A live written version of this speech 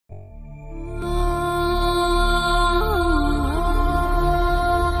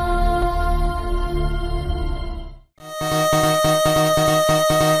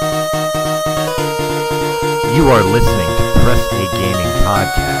You are listening to Press A Gaming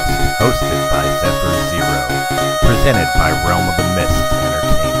Podcast, hosted by Zephyr Zero, presented by Realm of the Mist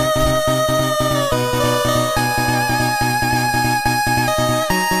Entertainment.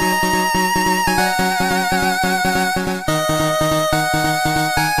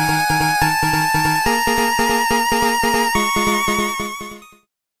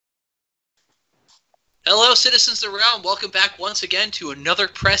 Hello, citizens of the realm. Welcome back once again to another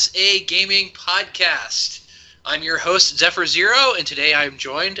Press A Gaming Podcast. I'm your host, Zephyr Zero, and today I am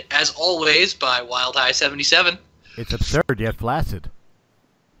joined, as always, by Wild High 77. It's absurd yet flaccid.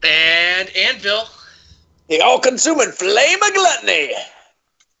 And Anvil. The all-consuming flame of gluttony.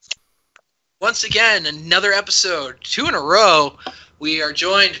 Once again, another episode, 2 in a row. We are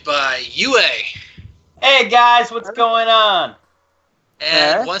joined by UA. Hey guys, what's going on?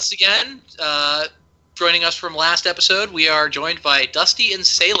 And once again, joining us from last episode, we are joined by Dusty and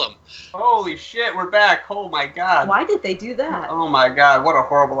Salem. Holy shit, we're back. Oh my god. Why did they do that? Oh my god, what a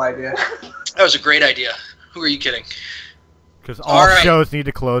horrible idea. That was a great idea. Who are you kidding? Because all shows need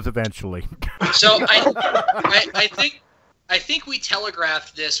to close eventually. So I think we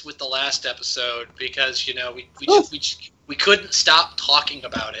telegraphed this with the last episode because we couldn't stop talking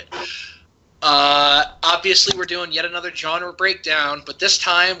about it. Obviously we're doing yet another genre breakdown, but this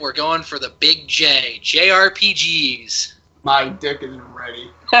time we're going for the big J, JRPGs. My dick is ready.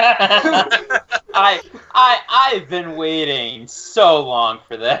 I've been waiting so long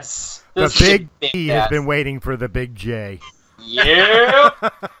for this. The big T has been waiting for the big J. Yeah. Oh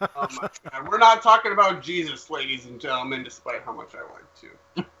my god. We're not talking about Jesus, ladies and gentlemen, despite how much I want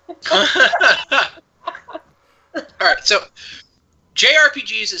to. Alright, so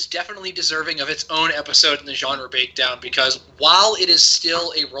JRPGs is definitely deserving of its own episode in the genre breakdown because while it is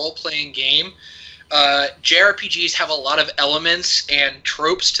still a role-playing game, JRPGs have a lot of elements and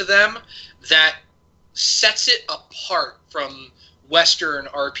tropes to them that sets it apart from Western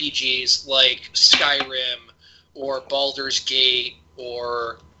RPGs like Skyrim or Baldur's Gate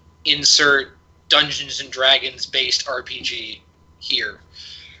or insert Dungeons and Dragons based RPG here.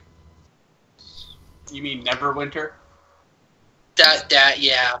 You mean Neverwinter?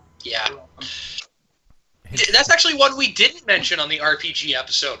 Yeah. That's actually one we didn't mention on the RPG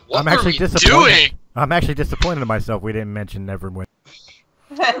episode. What were we doing? I'm actually disappointed in myself we didn't mention Neverwinter.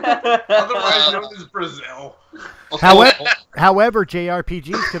 Otherwise known as Brazil. However,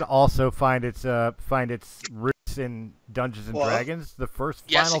 JRPGs could also find its roots in Dungeons and Dragons. The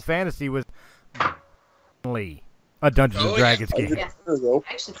first Final Fantasy was only a Dungeons and Dragons game. Yes.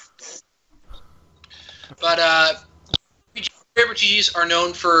 But JRPGs are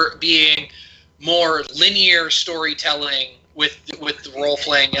known for being more linear storytelling with the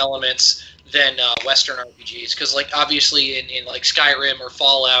role-playing elements than Western RPGs. Because, like, obviously in like Skyrim or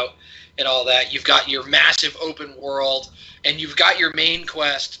Fallout and all that, you've got your massive open world and you've got your main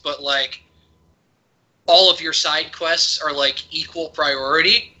quest, but, like, all of your side quests are, like, equal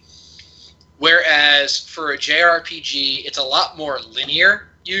priority. Whereas for a JRPG, it's a lot more linear,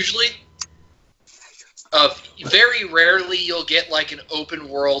 usually. Very rarely you'll get like an open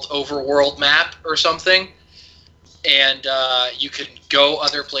world overworld map or something, and you can go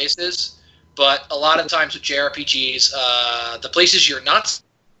other places. But a lot of times with JRPGs, the places you're not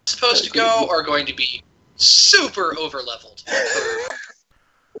supposed to go are going to be super over-leveled.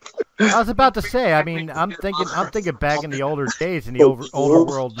 I was about to say, I mean, I'm thinking back in the older days, in the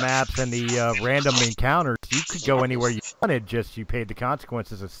overworld maps and the random encounters, you could go anywhere you wanted, just you paid the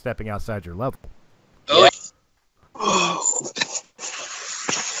consequences of stepping outside your level. Oh,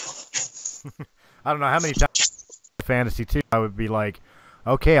 I don't know how many times in Fantasy 2 I would be like,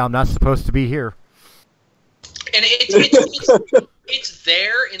 okay, I'm not supposed to be here. And it's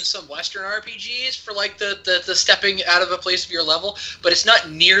there in some Western RPGs for like the stepping out of a place of your level, but it's not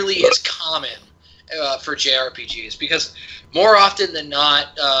nearly as common for JRPGs because more often than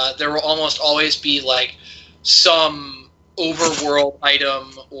not, there will almost always be like some overworld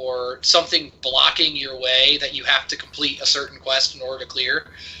item or something blocking your way that you have to complete a certain quest in order to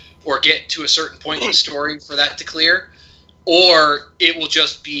clear, or get to a certain point in the story for that to clear, or it will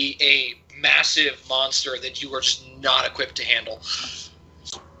just be a massive monster that you are just not equipped to handle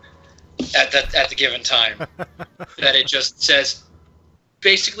at the given time. That it just says,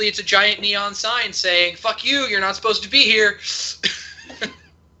 basically it's a giant neon sign saying, fuck you, you're not supposed to be here.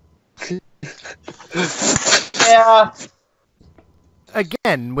 Yeah.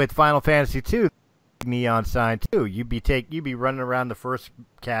 Again, with Final Fantasy 2, neon sign too. You'd be running around the first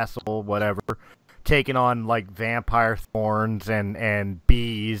castle, whatever, taking on like vampire thorns and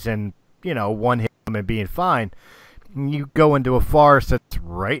bees, and one hit them and being fine. You go into a forest that's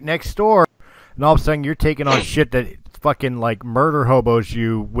right next door. and all of a sudden you're taking on shit that fucking like murder hobos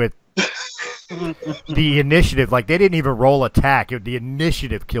you with the initiative. Like they didn't even roll attack; the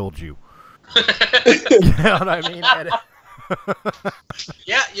initiative killed you. You know what I mean?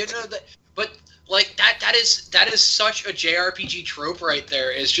 Yeah, you know that, but like that is such a JRPG trope right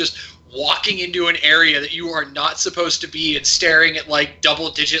there. Is just walking into an area that you are not supposed to be and staring at like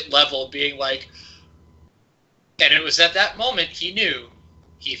double-digit level, being like, and it was at that moment he knew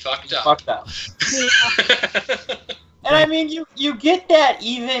he fucked up. Fucked up. And I mean, you get that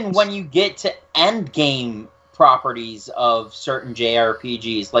even when you get to end game properties of certain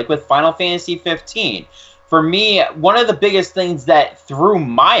JRPGs, like with Final Fantasy 15. For me, one of the biggest things that threw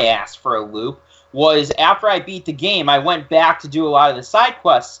my ass for a loop was after I beat the game, I went back to do a lot of the side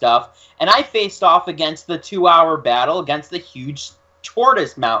quest stuff, and I faced off against the 2-hour battle against the huge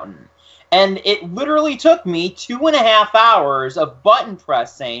tortoise mountain. And it literally took me 2.5 hours of button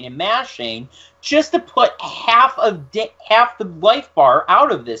pressing and mashing just to put half the life bar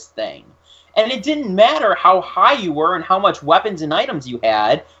out of this thing. And it didn't matter how high you were and how much weapons and items you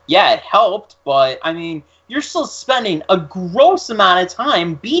had. Yeah, it helped, but, I mean, you're still spending a gross amount of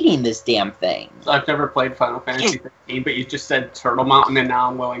time beating this damn thing. I've never played Final Fantasy 15, but you just said Turtle Mountain, and now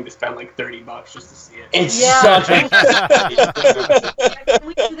I'm willing to spend like $30 just to see it. It's such a...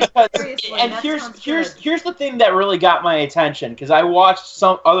 And here's the thing that really got my attention, because I watched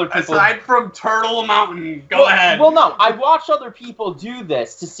some other people... Aside from Turtle Mountain, go ahead. Well, no, I watched other people do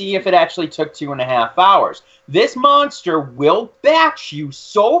this to see if it actually took 2.5 hours. This monster will batch you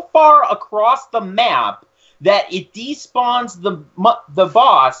so far across the map that it despawns the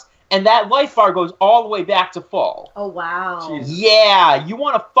boss, and that life bar goes all the way back to full. Oh, wow. Jesus. Yeah, you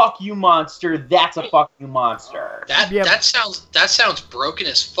want a fuck you monster, that's a fuck you monster. That sounds broken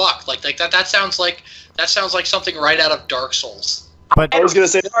as fuck. Like that sounds like something right out of Dark Souls. But I was gonna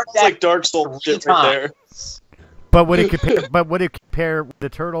say that's like Dark Souls shit right there. But would it compare? The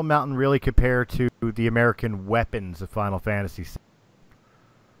Turtle Mountain really compare to the American weapons of Final Fantasy?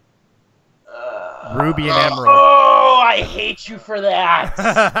 Ruby and Emerald. Oh, I hate you for that.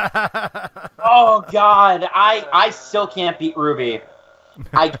 Oh God, I still can't beat Ruby.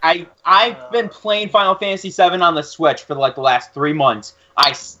 I've been playing Final Fantasy VII on the Switch for like the last 3 months.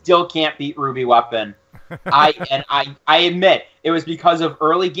 I still can't beat Ruby Weapon. I admit it was because of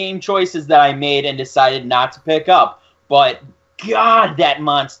early game choices that I made and decided not to pick up. But God,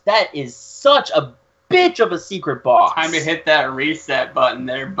 that is such a bitch of a secret boss. Time to hit that reset button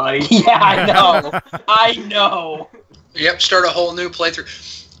there, buddy. Yeah, I know. I know. Yep, start a whole new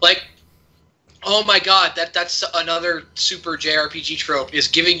playthrough. Like, oh my God, that's another super JRPG trope, is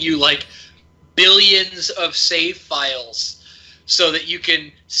giving you like billions of save files so that you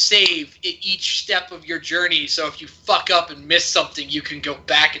can save at each step of your journey. So if you fuck up and miss something, you can go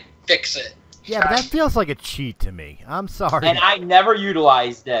back and fix it. Yeah, but that feels like a cheat to me. I'm sorry. And I never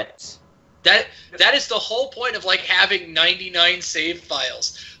utilized it. That is the whole point of like having 99 save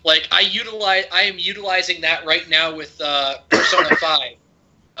files. Like I am utilizing that right now with Persona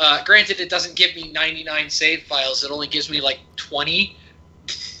 5. Granted, it doesn't give me 99 save files. It only gives me like 20,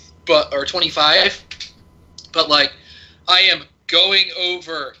 or 25. But like, I am going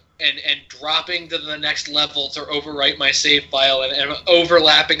over and dropping to the next level to overwrite my save file and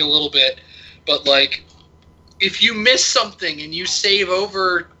overlapping a little bit. But like, if you miss something and you save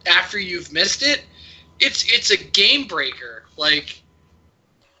over after you've missed it, it's a game breaker. Like,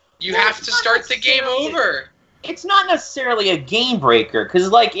 you have to start the game over. It's not necessarily a game breaker,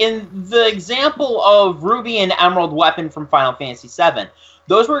 because like in the example of Ruby and Emerald Weapon from Final Fantasy VII,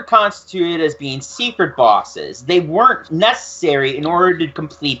 those were constituted as being secret bosses. They weren't necessary in order to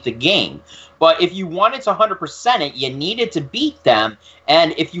complete the game. But if you wanted to 100% it, you needed to beat them.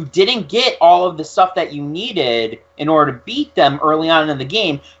 And if you didn't get all of the stuff that you needed in order to beat them early on in the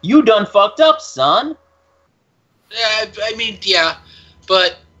game, you done fucked up, son. I mean, yeah.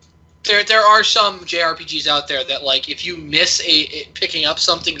 But there are some JRPGs out there that, like, if you miss picking up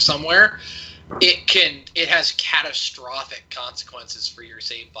something somewhere, it has catastrophic consequences for your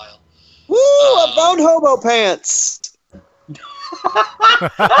save file. Woo! I found hobo pants.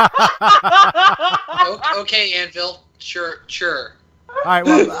 Okay, Anvil. Sure. All right.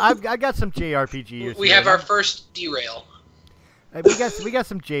 Well, I got some JRPGers. We have our first derail. We got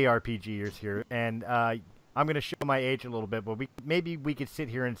some JRPGers here, and I'm going to show my age a little bit, but maybe we could sit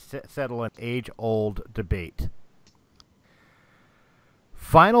here and settle an age-old debate.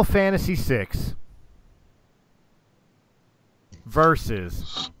 Final Fantasy VI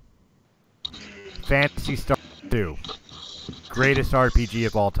versus Phantasy Star 2, greatest RPG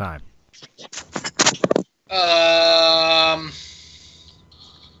of all time.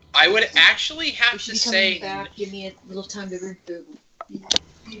 I would actually We have should to be coming say back. Give me a little time to read through.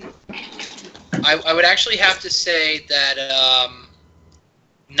 I would actually have to say that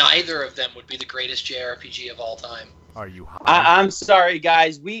neither of them would be the greatest JRPG of all time. Are you high? I'm sorry,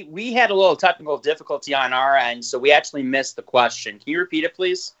 guys. We had a little technical difficulty on our end, so we actually missed the question. Can you repeat it,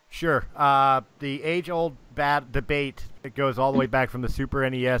 please? Sure. The age-old bad debate that goes all the way back from the Super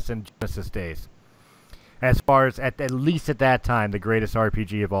NES and Genesis days. As far as, at least at that time, the greatest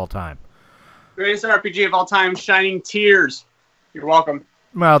RPG of all time. Greatest RPG of all time, Shining Tears. You're welcome.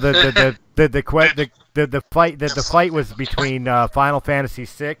 Well, the fight was between Final Fantasy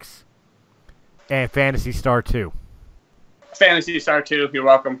VI and Phantasy Star 2. Phantasy Star 2. You're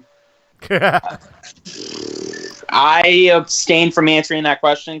welcome. I abstained from answering that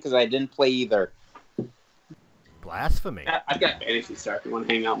question because I didn't play either. Blasphemy. I've got Phantasy Star. If you want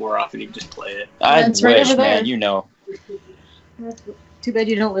to hang out more often, you can just play it. I That's wish, right over there. man. You know. Too bad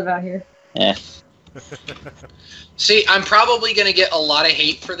you don't live out here. Eh. See, I'm probably going to get a lot of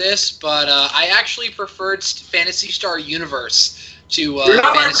hate for this, but I actually preferred Phantasy Star Universe to You're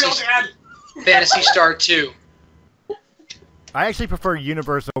not my real dad. Phantasy Star 2. I actually prefer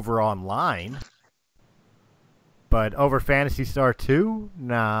Universe over Online. But over Phantasy Star 2?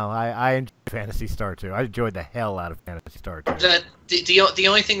 No, I enjoyed Phantasy Star 2. I enjoyed the hell out of Phantasy Star 2. The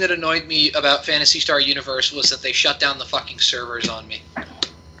only thing that annoyed me about Phantasy Star Universe was that they shut down the fucking servers on me.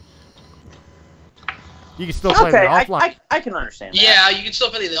 You can still play the offline. I can understand that. Yeah, you can still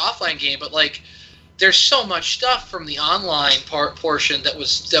play the offline game, but like, there's so much stuff from the online portion that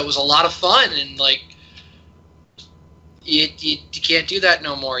was a lot of fun, and like, you can't do that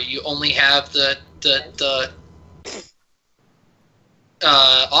no more. You only have the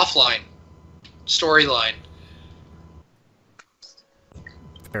offline storyline.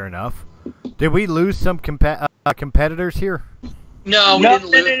 Fair enough. Did we lose some competitors here? No, we No. didn't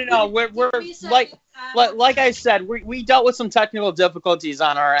lose. We're like I said, we dealt with some technical difficulties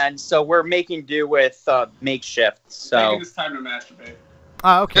on our end, so we're making do with makeshift. So Taking this time to masturbate.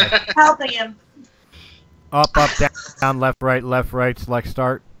 Oh, okay. Helping him. Up, down, left, right, select,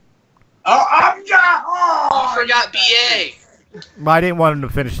 start. Oh, I'm got. Oh, You forgot BA. Well, I didn't want him to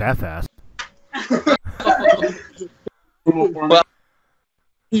finish that fast. well,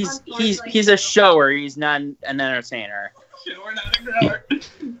 he's a shower. He's not an entertainer. Shit, we're not a grower.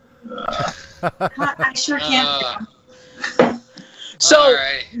 I sure can't. So,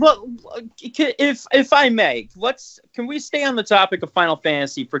 Alright. well, if I may, can we stay on the topic of Final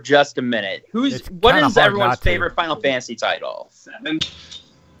Fantasy for just a minute? It's What kinda is hard everyone's not to. favorite Final Fantasy title? 7.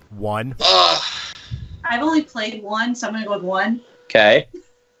 1. I've only played one, so I'm gonna go with one. Okay.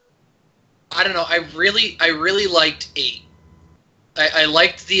 I don't know. I really liked 8. I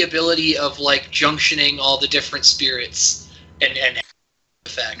liked the ability of like junctioning all the different spirits and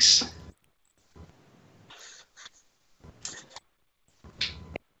effects.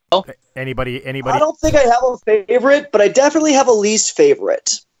 Anybody? I don't think I have a favorite, but I definitely have a least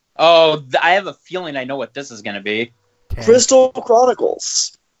favorite. Oh, I have a feeling I know what this is going to be. 10. Crystal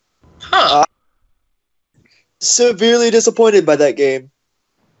Chronicles. Huh. Severely disappointed by that game.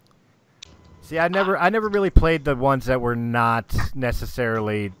 See, I never really played the ones that were not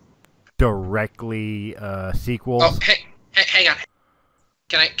necessarily directly sequels. Oh, hang on.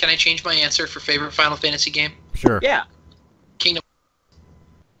 Can I change my answer for favorite Final Fantasy game? Sure. Yeah. Kingdom.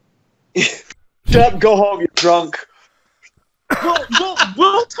 Shut up, go home, you're drunk.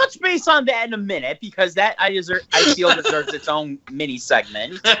 We'll touch base on that in a minute because that I feel deserves its own mini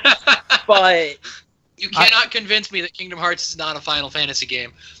segment. But You cannot convince me that Kingdom Hearts is not a Final Fantasy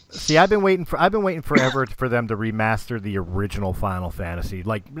game. See, I've been waiting forever for them to remaster the original Final Fantasy.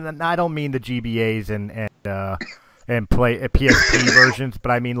 Like, I don't mean the GBAs and play PSP versions, but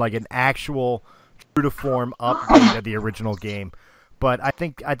I mean like an actual true to form update of the original game. But I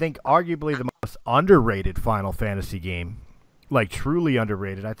think arguably the most underrated Final Fantasy game, like truly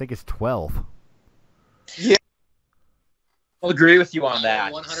underrated, I think is 12. Yeah. I'll agree with you on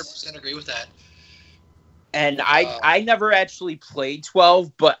that. I 100% agree with that. And I never actually played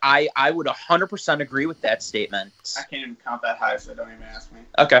 12, but I would 100% agree with that statement. I can't even count that high, so don't even ask me.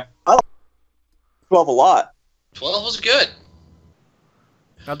 Okay. 12 a lot. 12 was good.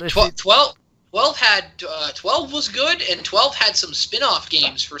 Now, 12 was good, and 12 had some spin-off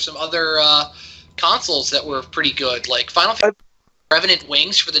games for some other consoles that were pretty good, like Final Fantasy Revenant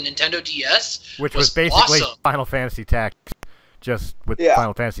Wings for the Nintendo DS, which was basically awesome. Final Fantasy Tactics, just with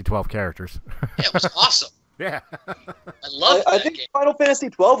Final Fantasy 12 characters. Yeah, it was awesome. Yeah. I love that I think game. Final Fantasy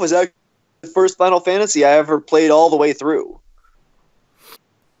 12 was actually the first Final Fantasy I ever played all the way through.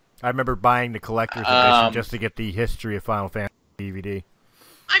 I remember buying the collector's edition just to get the history of Final Fantasy DVD.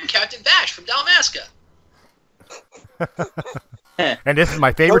 I'm Captain Bash from Dalmasca. And this is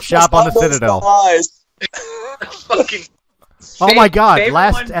my favorite shop on the Citadel. Fucking. Oh my god,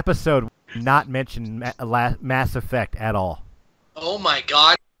 last one... episode not mentioned Mass Effect at all. Oh my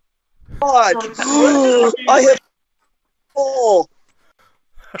god. God. I have. Oh.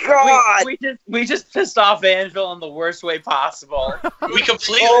 God. We just pissed off Angel in the worst way possible. We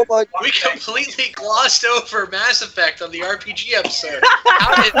completely glossed over Mass Effect on the RPG episode.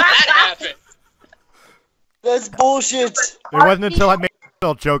 How did that happen? That's bullshit. It wasn't until I made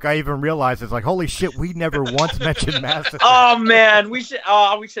a joke I even realized it's like, holy shit, we never once mentioned Mass Effect. Oh man, we should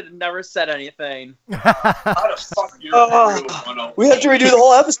have never said anything. How the fuck you we have to redo the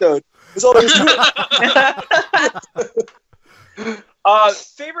whole episode. That's all there is to it.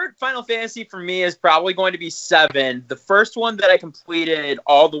 Favorite Final Fantasy for me is probably going to be 7. The first one that I completed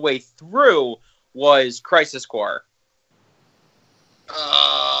all the way through was Crisis Core.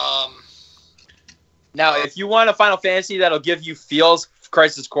 Now, if you want a Final Fantasy that'll give you feels,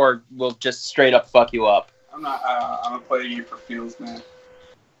 Crisis Core will just straight up fuck you up. I'm gonna play you for feels, man.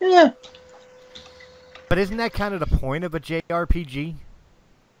 Yeah. But isn't that kind of the point of a JRPG?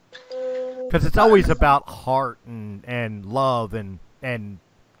 Because it's always about heart and love and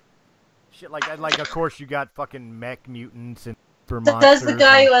shit like that. Like, of course, you got fucking mech mutants and monsters. Does the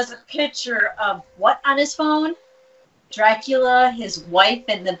guy who has a picture of what on his phone? Dracula, his wife,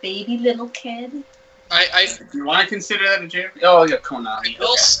 and the baby little kid? Do you want to consider that a JRPG? Oh, yeah, Konami. I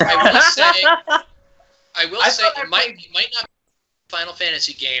will say it might not be a Final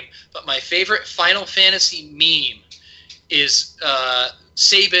Fantasy game, but my favorite Final Fantasy meme is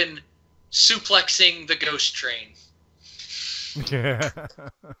Sabin suplexing the ghost train. Yeah.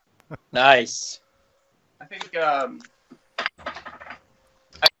 Nice. I think I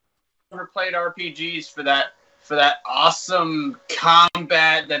never played RPGs for that awesome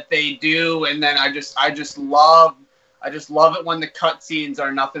combat that they do, and then I just love it when the cutscenes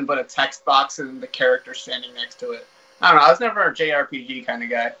are nothing but a text box and the character standing next to it. I don't know. I was never a JRPG kind of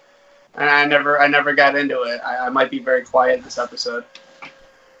guy, and I never got into it. I might be very quiet this episode.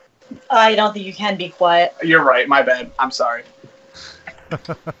 I don't think you can be quiet. You're right. My bad. I'm sorry.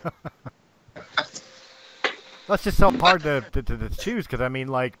 That's just so hard to choose, because I mean,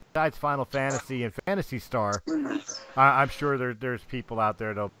 like, besides Final Fantasy and Phantasy Star, I'm sure there's people out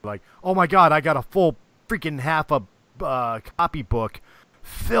there that'll be like, oh my god, I got a full freaking half a copybook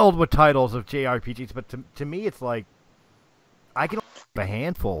filled with titles of JRPGs. But to me, it's like, I can only have a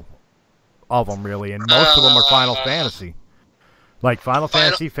handful of them, really, and most of them are Final Fantasy. Like Final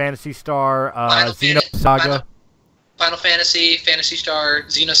Fantasy, Phantasy Star, Xenosaga. Final Fantasy, Phantasy Star,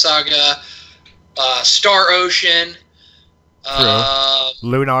 Xenosaga, Star Ocean.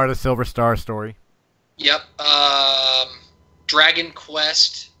 Lunar, the Silver Star story. Yep. Dragon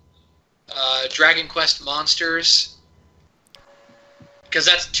Quest. Dragon Quest Monsters. Because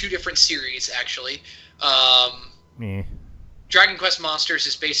that's 2 different series, actually. Dragon Quest Monsters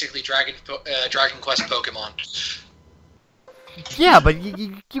is basically Dragon Quest Pokemon. Yeah, but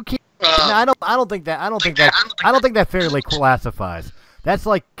you can't. I don't think that fairly classifies. That's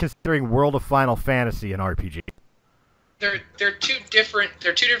like considering World of Final Fantasy an RPG. They're two different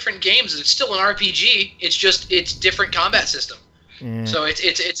games. It's still an RPG. It's different combat system. Yeah. So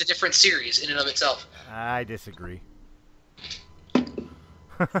it's a different series in and of itself. I disagree.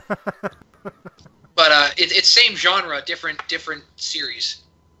 But it's same genre, different series,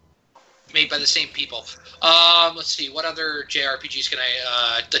 made by the same people. Let's see, what other JRPGs can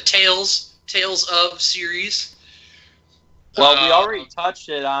I? The Tales of series. Well, we already touched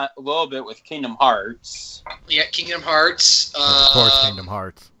it on a little bit with Kingdom Hearts. Yeah, Kingdom Hearts. Of course, Kingdom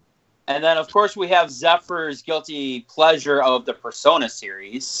Hearts. And then, of course, we have Zephyr's guilty pleasure of the Persona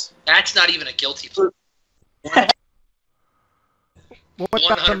series. That's not even a guilty pleasure.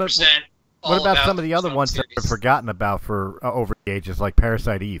 100%. What about some of the other ones that I've forgotten about for over the ages, like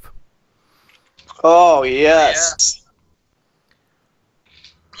Parasite Eve? Oh, yes.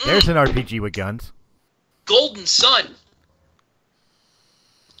 Yeah. There's an RPG with guns. Golden Sun.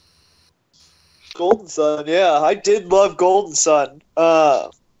 Golden Sun, yeah. I did love Golden Sun. There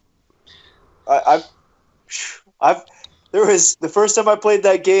was the first time I played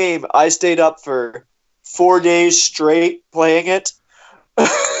that game, I stayed up for 4 days straight playing it.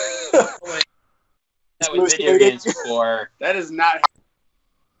 That was video games before. That is not.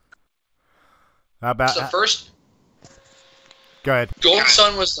 How about the first? Go ahead. Golden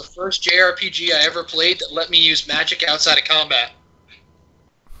Sun was the first JRPG I ever played that let me use magic outside of combat.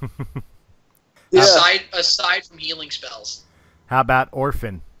 Yeah. Aside from healing spells. How about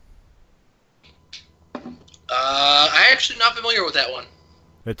Orphan? I'm actually not familiar with that one.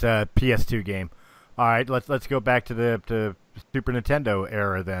 It's a PS2 game. All right, let's go back to the Super Nintendo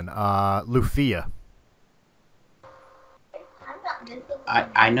era then. Lufia.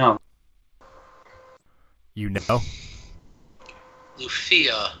 I know. You know?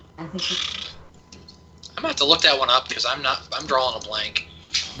 Lufia. I'm gonna have to look that one up because I'm drawing a blank.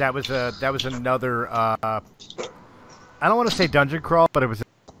 That was another. I don't want to say dungeon crawl, but it was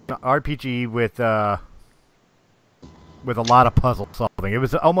an RPG with a lot of puzzle solving. It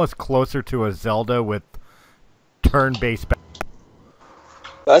was almost closer to a Zelda with turn-based.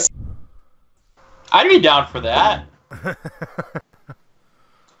 I'd be down for that.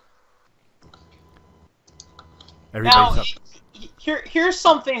 Now, here's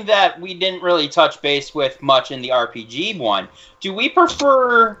something that we didn't really touch base with much in the RPG one. Do we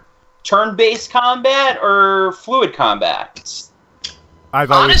prefer turn-based combat or fluid combat?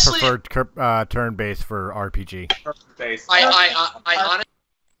 I've always preferred turn-based for RPG. Turn-based. I honestly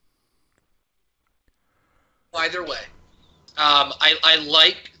either way. I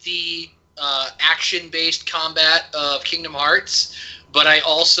like the action-based combat of Kingdom Hearts, but I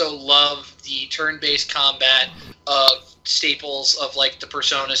also love the turn-based combat of staples of like the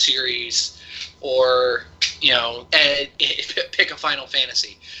Persona series, or pick a Final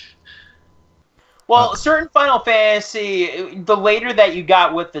Fantasy. Well, certain Final Fantasy, the later that you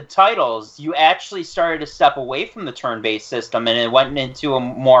got with the titles, you actually started to step away from the turn-based system, and it went into a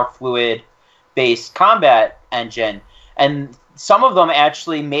more fluid-based combat engine. And some of them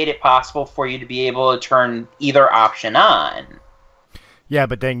actually made it possible for you to be able to turn either option on. Yeah,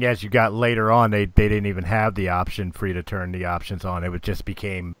 but then as you got later on, they didn't even have the option for you to turn the options on. It just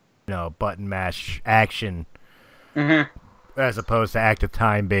became, button mash action, as opposed to active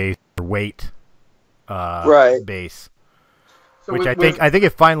time based or wait base. So which I think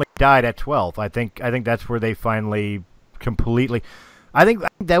it finally died at 12. I think that's where they finally completely. I think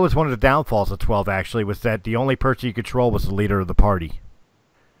that was one of the downfalls of 12. Actually, was that the only person you control was the leader of the party.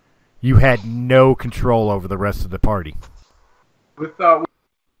 You had no control over the rest of the party. With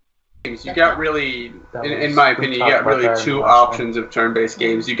games, you got really, in my opinion, you got really two options of turn-based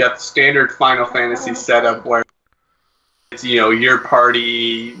games. You got the standard Final Fantasy setup where it's, your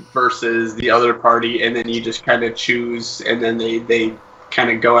party versus the other party, and then you just kind of choose, and then they kind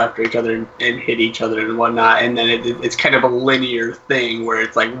of go after each other and hit each other and whatnot, and then it's kind of a linear thing where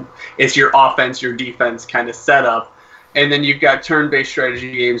it's like it's your offense, your defense kind of setup. And then you've got turn-based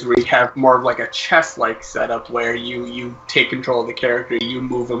strategy games where you have more of like a chess-like setup where you take control of the character, you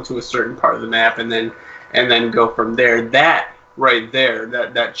move them to a certain part of the map, and then go from there. That right there,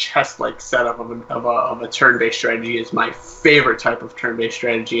 that chess-like setup of a turn-based strategy is my favorite type of turn-based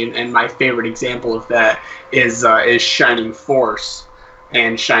strategy, and my favorite example of that is Shining Force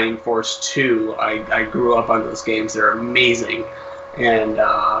and Shining Force 2. I grew up on those games; they're amazing, and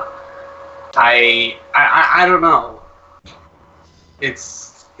I don't know.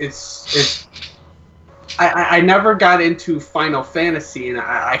 I never got into Final Fantasy, and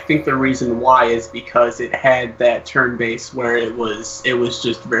I think the reason why is because it had that turn-based where it was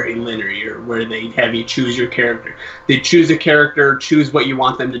just very linear, where they have you choose your character. They choose a character, choose what you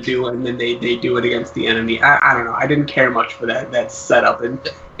want them to do, and then they do it against the enemy. I don't know. I didn't care much for that setup, and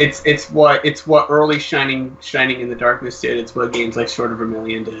it's what early Shining in the Darkness did. It's what games like Sword of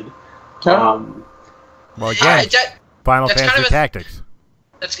Vermilion did. Well, again. Final Fantasy Tactics.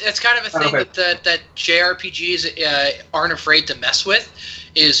 That's kind of a thing that JRPGs aren't afraid to mess with.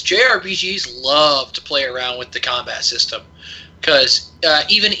 Is JRPGs love to play around with the combat system, because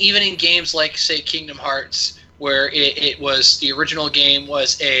even in games like, say, Kingdom Hearts, where it was the original game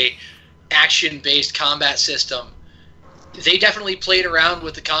was a action-based combat system, they definitely played around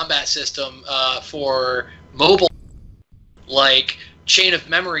with the combat system for mobile, like Chain of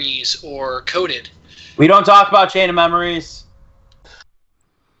Memories or Coded. We don't talk about Chain of Memories.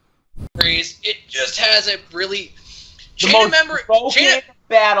 It just has a really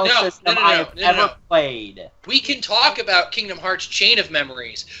battle system I have ever played. We can talk about Kingdom Hearts Chain of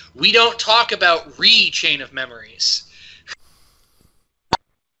Memories. We don't talk about Chain of Memories.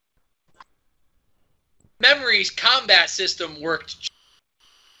 Memories combat system worked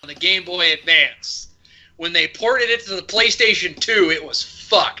on the Game Boy Advance. When they ported it to the PlayStation 2, it was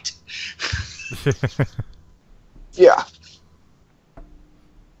fucked. Yeah.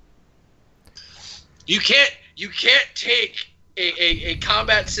 You can't take a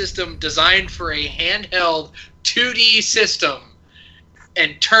combat system designed for a handheld 2D system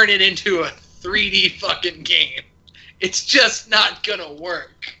and turn it into a 3D fucking game. It's just not gonna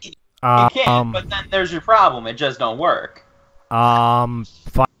work. You can, but then there's your problem. It just don't work. Final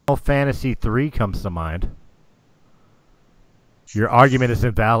Fantasy 3 comes to mind. Your argument is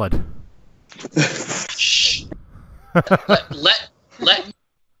invalid. Shh. let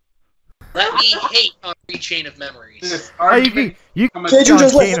me hate on Chain of Memories. This Oh, you argument- can Can't you on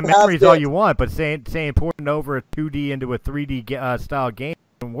just let Chain of him have Memories all this? you want, but saying porting over a 2D into a 3D style game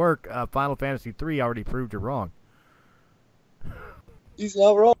doesn't work. Final Fantasy 3 already proved you wrong. He's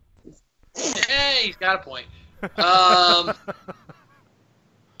not wrong. Hey, he's got a point. Oh,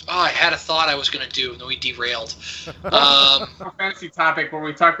 I had a thought I was going to do, and then we derailed. a fancy topic where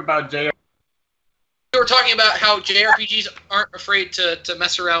we talk about JRPG. We were talking about how JRPGs aren't afraid to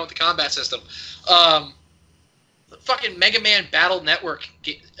mess around with the combat system. The fucking Mega Man Battle Network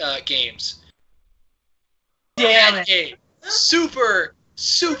games. Damn That it. game. Super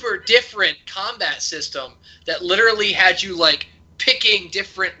different combat system that literally had you, like, picking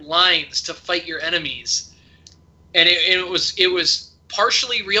different lines to fight your enemies. And it was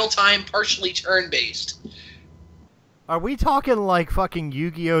partially real-time, partially turn-based. Are we talking like fucking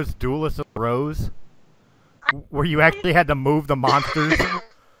Yu-Gi-Oh's Duelist of Rose? Where you actually had to move the monsters? No.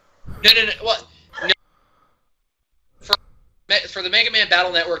 What? No. For the Mega Man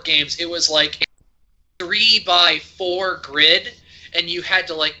Battle Network games, it was like 3x4 grid, and you had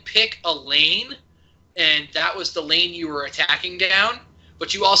to like pick a lane, and that was the lane you were attacking down.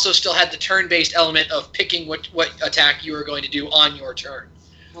 But you also still had the turn-based element of picking what attack you were going to do on your turn.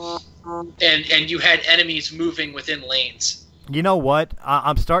 And you had enemies moving within lanes. You know what?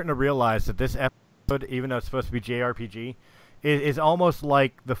 I'm starting to realize that this episode, even though it's supposed to be JRPG, is almost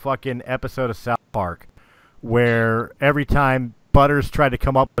like the fucking episode of South Park, where every time Butters tried to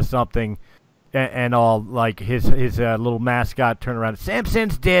come up with something, and all, like his little mascot turned around,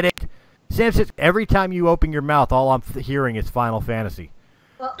 Simpsons did it. Simpsons. Every time you open your mouth, all I'm hearing is Final Fantasy.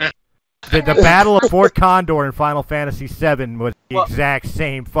 Well, The Battle of Fort Condor in Final Fantasy VII was the exact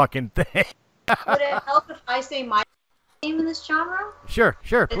same fucking thing. would it help if I say my name in this genre? Sure,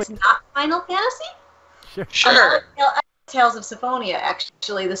 It's please. not Final Fantasy? Sure. I like Tales of Symphonia,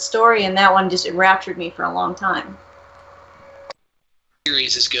 actually. The story in that one just enraptured me for a long time.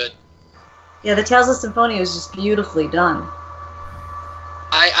 Series is good. Yeah, the Tales of Symphonia was just beautifully done.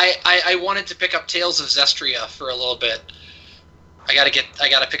 I wanted to pick up Tales of Zestria for a little bit. I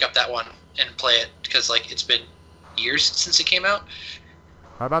gotta pick up that one and play it because like it's been years since it came out.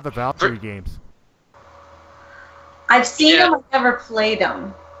 How about the Valkyrie games? I've seen Yeah. them, I've never played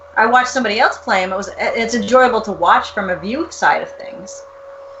them. I watched somebody else play them. It's enjoyable to watch from a view side of things.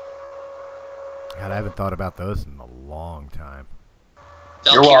 God, I haven't thought about those in a long time.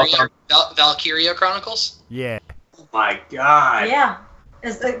 You're welcome. Valkyria Chronicles? Yeah. Oh my god. Yeah,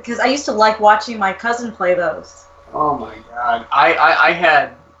 because I used to like watching my cousin play those. Oh my god. I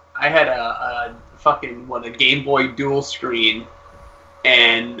had a fucking a Game Boy dual screen,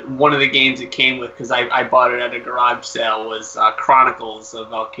 and one of the games it came with, because I bought it at a garage sale, was Chronicles of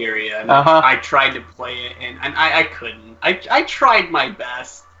Valkyria, and I tried to play it, and I couldn't. I tried my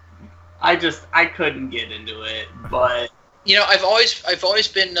best. I couldn't get into it, but You know, I've always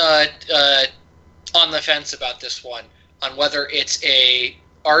been on the fence about this one, on whether it's a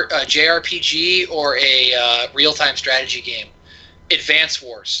JRPG or a real-time strategy game. Advance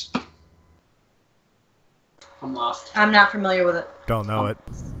Wars. I'm lost. I'm not familiar with it. Don't know it.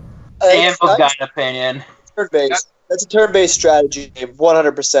 Sam's got an opinion. Turn-based. That's a turn-based strategy game,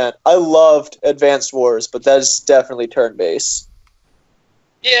 100%. I loved Advanced Wars, but that is definitely turn-based.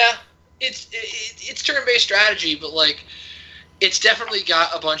 Yeah, it's turn-based strategy, but like, it's definitely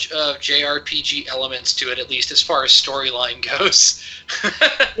got a bunch of JRPG elements to it, at least as far as storyline goes.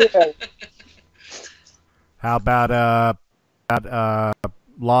 Yeah. How about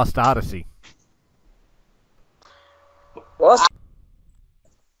Lost Odyssey? Well,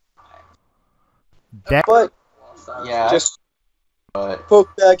 That but Yeah. just But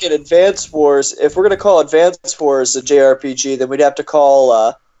poke back at Advanced Wars. If we're going to call Advanced Wars a JRPG, then we'd have to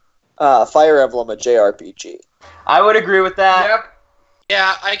call Fire Emblem a JRPG. I would agree with that. Yep.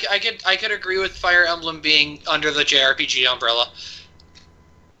 Yeah, I could agree with Fire Emblem being under the JRPG umbrella.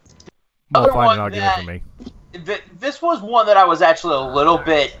 won't Other find one an argument that- for me. This was one that I was actually a little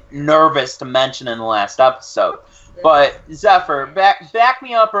bit nervous to mention in the last episode. But Zephyr, back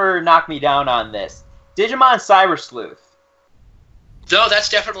me up or knock me down on this. Digimon Cyber Sleuth. No, that's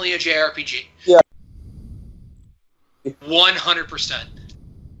definitely a JRPG. Yeah. 100%.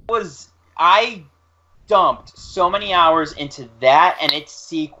 I dumped so many hours into that and its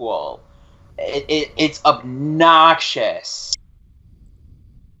sequel. It's obnoxious.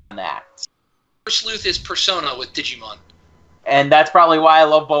 That. Sleuth is Persona with Digimon. And that's probably why I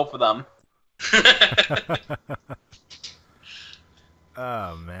love both of them.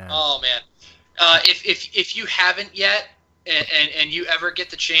 Oh man. Oh man, if you haven't yet, and you ever get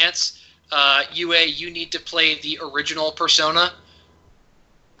the chance, UA, you need to play the original Persona.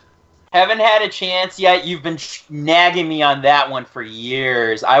 Haven't had a chance yet. You've been nagging me on that one for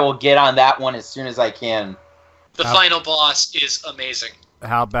years. I will get on that one as soon as I can. The final boss is amazing.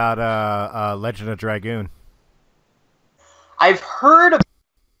 How about Legend of Dragoon? I've heard of it.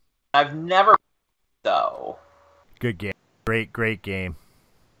 I've never though. Good game. Great game.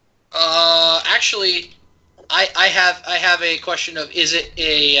 Actually, I have a question of, is it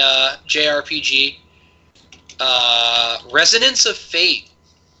a JRPG? Resonance of Fate.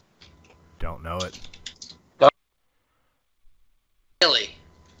 Don't know it. Really?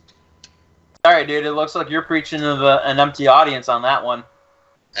 Sorry, dude. It looks like you're preaching to an empty audience on that one.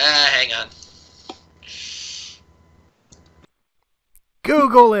 Hang on.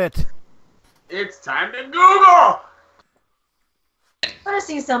 Google it. It's time to Google. I want to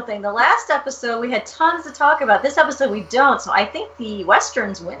see something. The last episode we had tons to talk about. This episode we don't, so I think the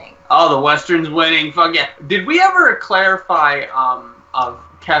Western's winning. Oh, the Western's winning. Fuck yeah. Did we ever clarify of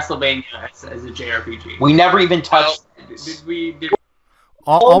Castlevania as a JRPG? We never even touched. Did we?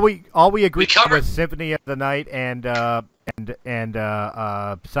 All we agreed covered- was Symphony of the Night and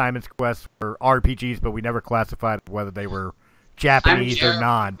Simon's Quest were RPGs, but we never classified whether they were Japanese or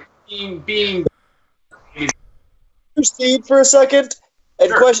not. Being Proceed for a second and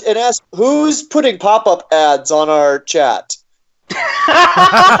Sure. question and ask who's putting pop-up ads on our chat.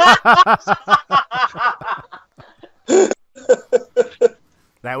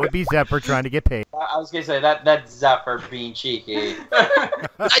 That would be Zephyr trying to get paid. I was gonna say that's Zephyr being cheeky. I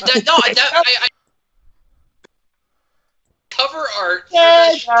cover art for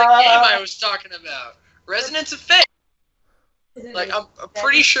Yeah, the game I was talking about. Resonance of Fate. Like I'm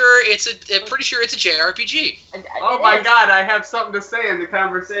pretty sure it's a JRPG. oh my god, I have something to say in the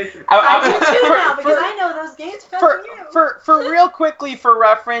conversation. I do too now, because I know those games better than you. For real quickly, for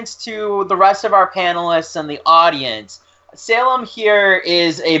reference to the rest of our panelists and the audience, Salem here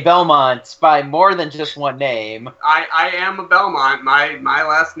is a Belmont by more than just one name. I am a Belmont. My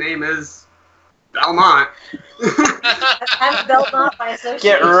last name is Belmont. I'm Belmont by association.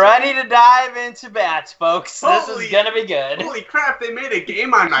 Get ready to dive into bats, folks. This Holy- is gonna be good. Holy crap, they made a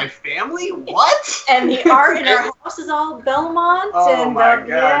game on my family? What? And the art in our house is all Belmont, Oh and my God.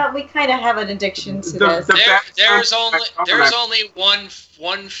 yeah, we kind of have an addiction to this. There's only one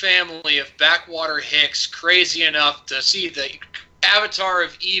family of backwater hicks crazy enough to see the Avatar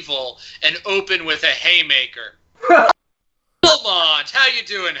of Evil and open with a haymaker. Belmont, how you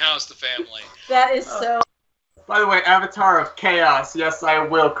doing? How's the family? That is so. By the way, Avatar of Chaos. Yes, I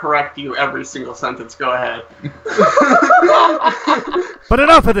will correct you every single sentence. Go ahead. But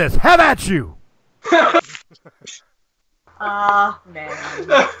enough of this. Have at you. Man.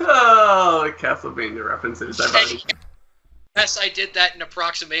 Oh, Castlevania references. I've already... Yes, I did that in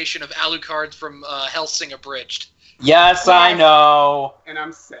approximation of Alucard from Hellsing Abridged. Yes, I know. And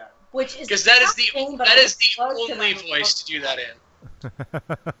I'm sad. Which is Because that is disgusting, but the I was only close. voice to do that in.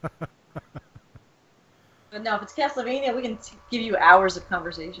 But no, if it's Castlevania, we can give you hours of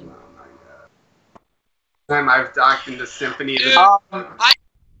conversation. Oh my god. Time I've docked into Symphony. Dude, I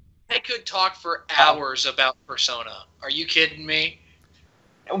could talk for hours about Persona. Are you kidding me?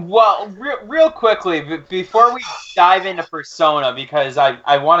 Well, real quickly, before we dive into Persona, because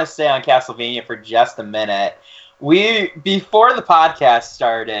I want to stay on Castlevania for just a minute. Before the podcast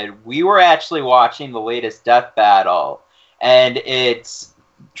started, we were actually watching the latest Death Battle, and it's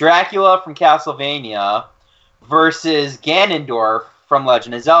Dracula from Castlevania versus Ganondorf from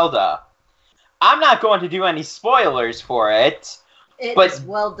Legend of Zelda. I'm not going to do any spoilers for it, but It's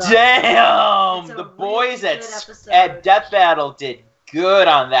well done. damn, It's a the really boys good episode. at Death Battle did good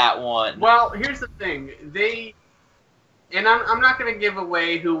on that one. Well, here's the thing. And I'm not going to give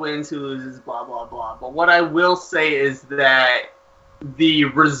away who wins, who loses, blah, blah, blah. But what I will say is that the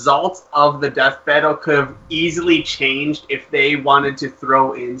result of the death battle could have easily changed if they wanted to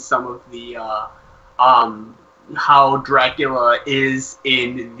throw in some of the how Dracula is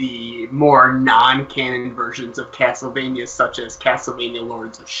in the more non-canon versions of Castlevania, such as Castlevania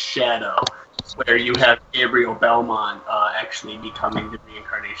Lords of Shadow, where you have Gabriel Belmont actually becoming the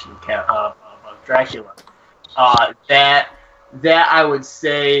reincarnation of Dracula. That I would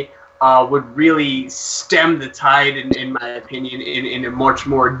say would really stem the tide, in my opinion, in a much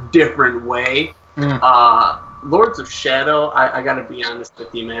more different way. Lords of Shadow, I gotta be honest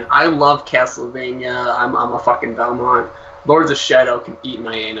with you, man. I love Castlevania. I'm a fucking Belmont. Lords of Shadow can eat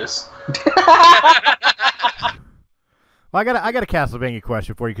my anus. Well, I got a Castlevania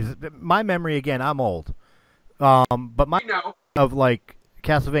question for you because my memory again, I'm old. But my You know. of like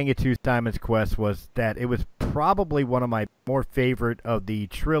Castlevania 2 Simon's Quest was that it was probably one of my more favorite of the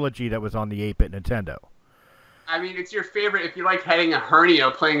trilogy that was on the 8-bit Nintendo. I mean, it's your favorite. If you like having a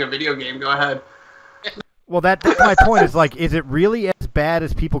hernia playing a video game, go ahead. Well, that's my point. Is like, is it really as bad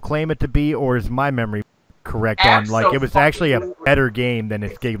as people claim it to be, or is my memory correct on like it was actually a better game than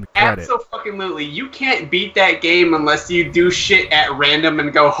it's given credit? Absolutely. You can't beat that game unless you do shit at random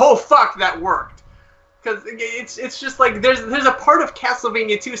and go, oh fuck, that worked. Because it's just like there's a part of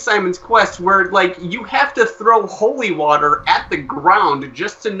Castlevania 2 Simon's Quest where like you have to throw holy water at the ground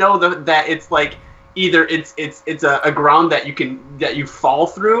just to know that it's like either it's a ground that you fall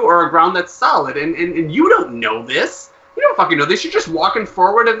through or a ground that's solid, and you don't know this. You don't fucking know this. You're just walking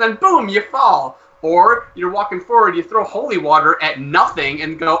forward and then boom, you fall. Or you're walking forward, you throw holy water at nothing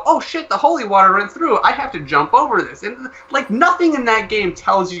and go, oh shit, the holy water went through. I have to jump over this. And like nothing in that game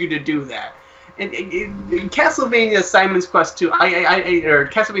tells you to do that. And Castlevania Simon's Quest 2, or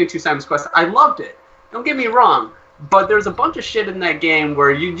Castlevania 2 Simon's Quest, I loved it. Don't get me wrong. But there's a bunch of shit in that game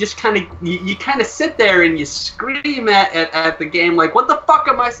where you just kind of sit there and you scream at the game like, what the fuck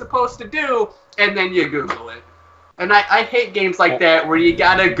am I supposed to do? And then you Google it. And I hate games like that where you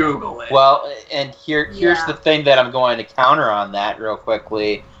gotta Google it. Well, and here's the thing that I'm going to counter on that real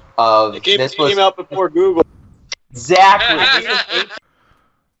quickly. The game came out before Google. Exactly.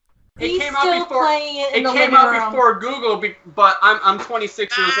 He's still playing it in the living room. It came out before Google, but I'm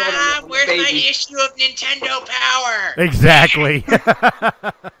 26 years old. Where's my issue of Nintendo Power? Exactly.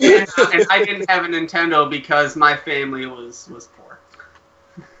 And I didn't have a Nintendo because my family was poor.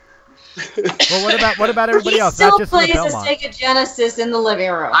 Well, what about everybody else? He still Not just plays the a Sega Genesis in the living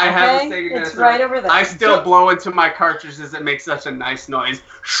room. I have a Sega Genesis. It's right over there. I still blow into my cartridges. It makes such a nice noise.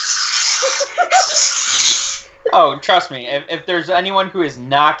 Oh, trust me, if there's anyone who is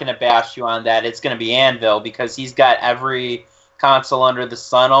not going to bash you on that, it's going to be Anvil, because he's got every console under the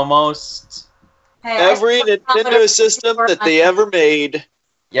sun almost. Hey, every Nintendo system that they ever made.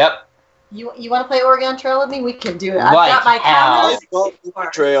 Yep. You want to play Oregon Trail with me? We can do it. I've got my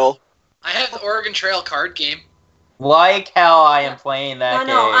Oregon Trail. I have the Oregon Trail card game. Like hell, I am playing that game.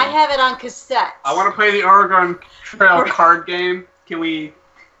 No, I have it on cassette. I want to play the Oregon Trail card game. Can we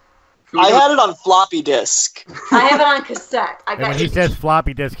I had it on floppy disk. I have it on cassette. And when he says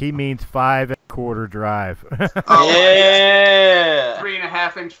floppy disk, he means 5 1/4 drive. Oh, yeah.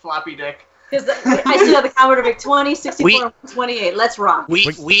 3.5-inch floppy disk. Because I still have the Commodore VIC-20, 64, and 28. Let's rock.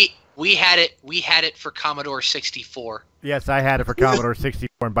 We had it for Commodore 64. Yes, I had it for Commodore 64,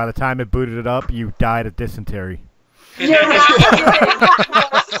 and by the time it booted it up, you died of dysentery. You're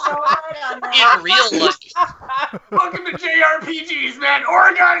right. So right on that. In real life. Welcome to JRPGs, man.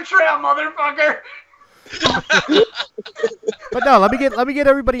 Oregon Trail, motherfucker. But no, let me get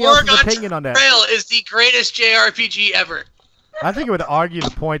everybody else's Oregon opinion on that. Trail is the greatest JRPG ever. I think it would argue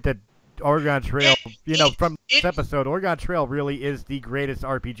the point that Oregon Trail, from this episode, Oregon Trail really is the greatest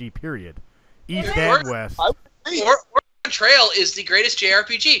RPG, period. East and West. Oregon Trail is the greatest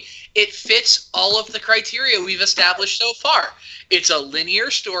JRPG. It fits all of the criteria we've established so far. It's a linear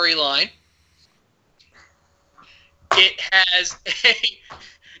storyline. It has an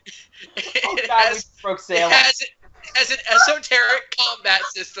esoteric combat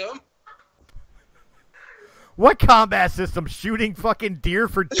system. What combat system? Shooting fucking deer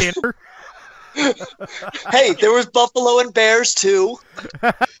for dinner? Hey, there was buffalo and bears too.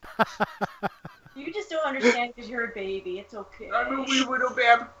 You just don't understand because you're a baby. It's okay. I'm a wee little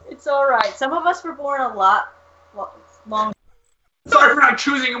babe. It's all right. Some of us were born a lot long. Sorry for not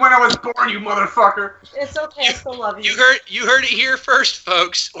choosing when I was born, you motherfucker. It's okay. I still love you. You heard it here first,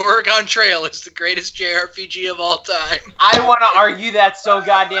 folks. Oregon Trail is the greatest JRPG of all time. I want to argue that so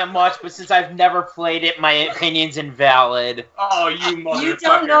goddamn much, but since I've never played it, my opinion's invalid. Oh, you motherfucker. You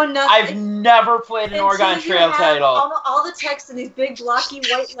don't know nothing. I've never played an Oregon Trail title. All the text in these big blocky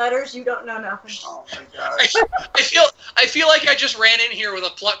white letters, you don't know nothing. Oh my gosh. I feel like I just ran in here with a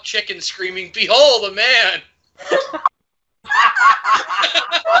plucked chicken screaming, "Behold a man!"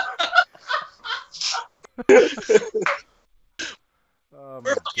 We're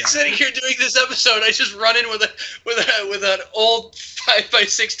sitting here doing this episode. I just run in with an old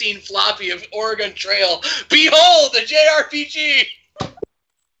 5x16 floppy of Oregon Trail. Behold, a JRPG.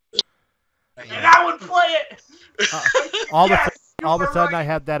 And I would play it. All of a sudden, I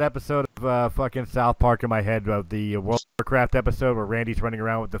had that episode of fucking South Park in my head, of the World of Warcraft episode where Randy's running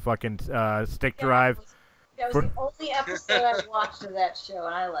around with the fucking stick drive. That was the only episode I've watched of that show,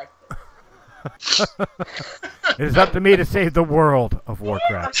 and I liked it. It is up to me to save the world of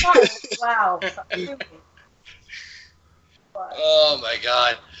Warcraft. Wow. Oh my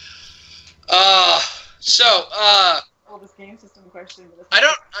god. game system question. But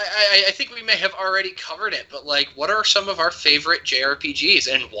I think we may have already covered it, but like, what are some of our favorite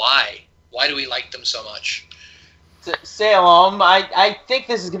JRPGs and why? Why do we like them so much? Salem, I think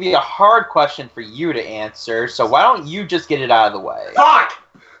this is going to be a hard question for you to answer, so why don't you just get it out of the way? Fuck!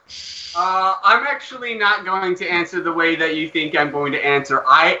 I'm actually not going to answer the way that you think I'm going to answer.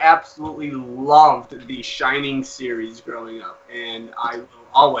 I absolutely loved the Shining series growing up, and I will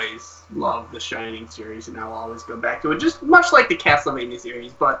always love the Shining series, and I'll always go back to it, just much like the Castlevania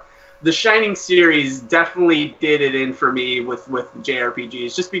series, but the Shining series definitely did it in for me with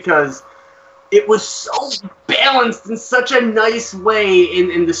JRPGs, just because it was so balanced in such a nice way,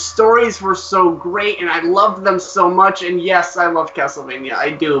 and the stories were so great, and I loved them so much. And yes, I love Castlevania,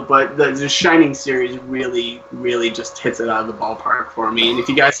 I do, but the Shining series really, really just hits it out of the ballpark for me. And if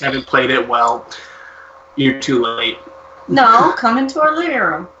you guys haven't played it, well, you're too late. No, come into our living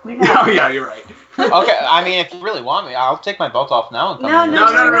room. We have. Oh yeah, you're right. Okay, I mean, if you really want me, I'll take my belt off now and come in.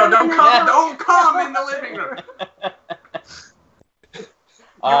 No, don't come in the living room.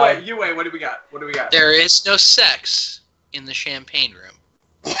 You wait. What do we got? There is no sex in the champagne room.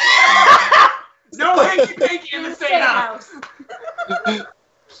 No hanky-panky in the same house.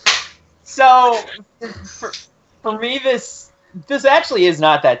 So, for me, this actually is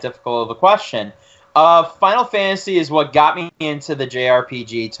not that difficult of a question. Final Fantasy is what got me into the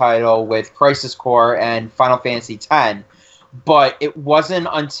JRPG title with Crisis Core and Final Fantasy X, but it wasn't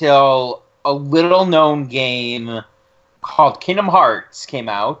until a little-known game called Kingdom Hearts came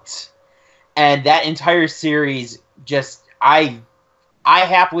out, and that entire series just I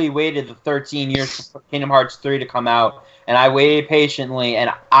happily waited the 13 years for Kingdom Hearts 3 to come out, and I waited patiently,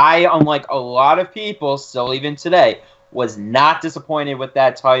 and I, unlike a lot of people still even today, was not disappointed with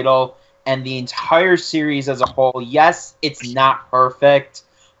that title, and the entire series as a whole. Yes, it's not perfect,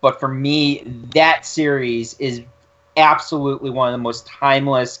 but for me, that series is absolutely one of the most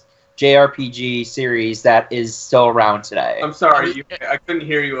timeless JRPG series that is still around today. I'm sorry, I couldn't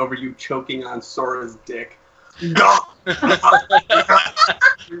hear you over you choking on Sora's dick. We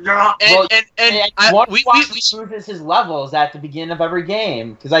loses his levels at the beginning of every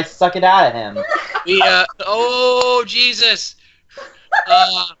game because I suck it out of him. Oh Jesus!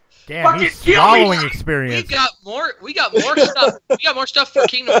 Damn, he's swallowing experience. We got more stuff. We got more stuff for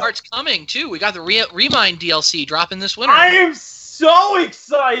Kingdom Hearts coming too. We got the Remind DLC dropping this winter. I am so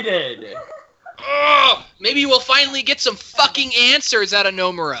excited! Oh, maybe we'll finally get some fucking answers out of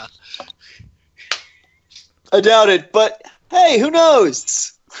Nomura. I doubt it, but hey, who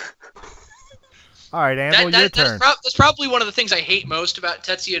knows? All right, Anvil, your turn. That's probably one of the things I hate most about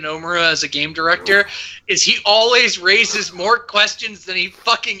Tetsuya Nomura as a game director, is he always raises more questions than he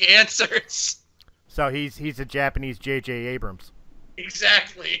fucking answers. So he's a Japanese J.J. Abrams.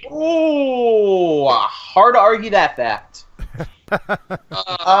 Exactly. Ooh, hard to argue that fact.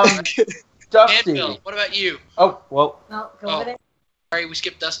 Dusty. Anvil, what about you? Oh, well. No, go with it. Sorry, we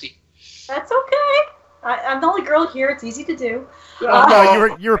skipped Dusty. That's okay. I'm the only girl here. It's easy to do.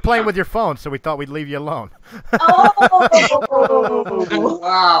 No, you were playing with your phone, so we thought we'd leave you alone. Oh!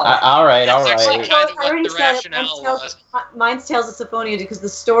 Wow. All right. That's actually kind of I already what the said rationale was. Mine's Tales of Symphonia because the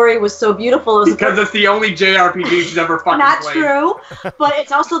story was so beautiful. Because it's the only JRPG she's ever fucking Not played. true, but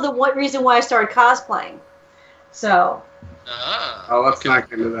it's also the one reason why I started cosplaying. So. Oh, let's not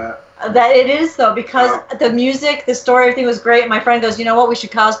get into that. That it is though, because the music, the story, everything was great. My friend goes, you know what, we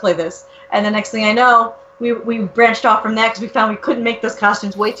should cosplay this. And the next thing I know, we branched off from that because we found we couldn't make those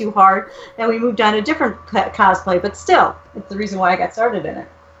costumes way too hard, and we moved on to different cosplay. But still, it's the reason why I got started in it.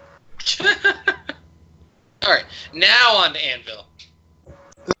 All right, now on to Anvil.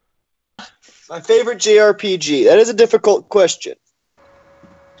 My favorite JRPG. That is a difficult question.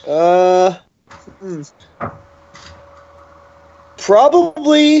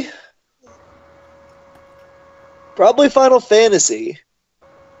 Probably Final Fantasy.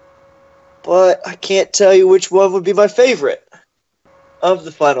 But I can't tell you which one would be my favorite of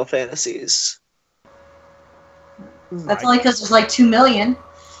the Final Fantasies. That's only because there's like 2 million.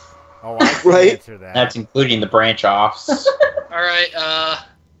 Oh, I can Right. answer that. That's including the branch offs. All right.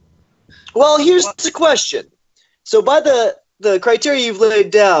 Well, here's the question. So by the criteria you've laid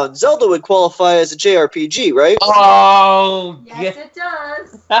down, Zelda would qualify as a JRPG, right? Oh, Yes, it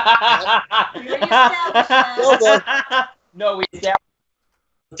does. No, we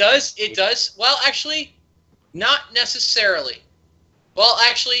It does? Well, actually, not necessarily. Well,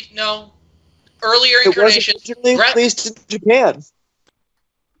 actually, no. Earlier It wasn't incarnations. originally released in Japan.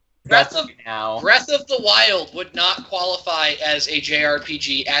 Breath of the Wild would not qualify as a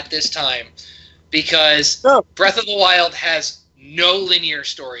JRPG at this time because Breath of the Wild has no linear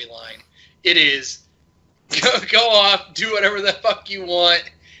storyline. It is go off, do whatever the fuck you want,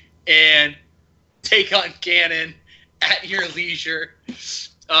 and take on Ganon at your leisure.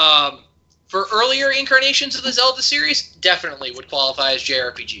 For earlier incarnations of the Zelda series, definitely would qualify as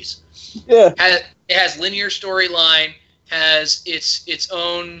JRPGs. Yeah. It has linear storyline, has its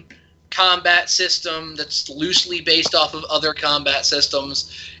own combat system that's loosely based off of other combat systems,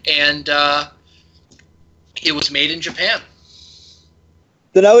 and it was made in Japan.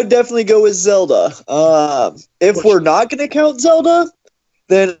 Then I would definitely go with Zelda. If we're not going to count Zelda,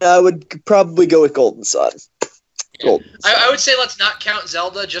 then I would probably go with Golden Sun. Golden Sun. I would say let's not count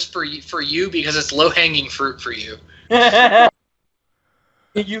Zelda just for you because it's low-hanging fruit for you.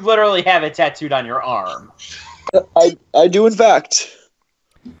 You literally have it tattooed on your arm. I do, in fact.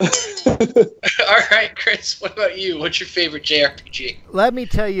 All right, Chris, what about you? What's your favorite JRPG? Let me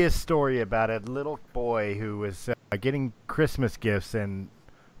tell you a story about a little boy who was getting Christmas gifts, and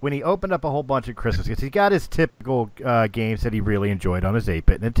when he opened up a whole bunch of Christmas gifts, he got his typical games that he really enjoyed on his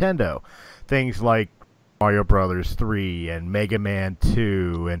 8-bit Nintendo. Things like Mario Brothers 3 and Mega Man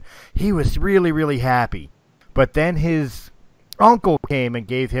 2, and he was really, really happy. But then his uncle came and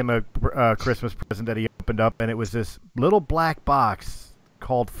gave him a Christmas present that he opened up, and it was this little black box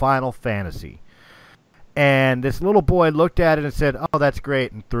called Final Fantasy. And this little boy looked at it and said, "Oh, that's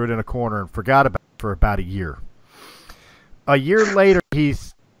great," and threw it in a corner and forgot about it for about a year. A year later,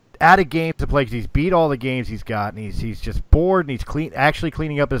 he's out of games to play because he's beat all the games he's got, and he's just bored, and he's actually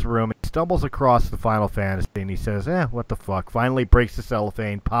cleaning up his room, and he stumbles across the Final Fantasy, and he says, what the fuck? Finally breaks the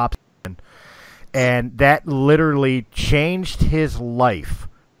cellophane, pops in, and that literally changed his life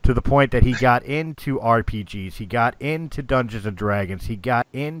to the point that he got into RPGs, he got into Dungeons and Dragons, he got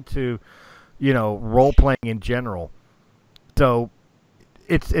into, role-playing in general. So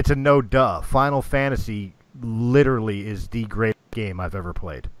it's a no-duh. Final Fantasy literally is the greatest game I've ever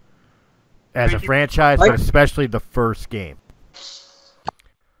played. As a franchise, but especially the first game.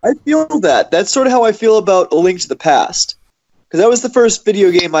 I feel that. That's sort of how I feel about A Link to the Past. Because that was the first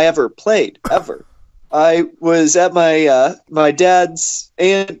video game I ever played, ever. I was at my dad's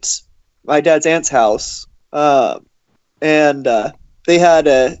aunt's house, and they had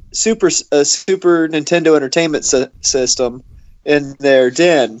a Super Nintendo Entertainment System in their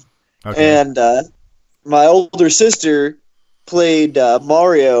den, okay. And my older sister played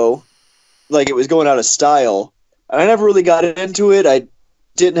Mario like it was going out of style. And I never really got into it. I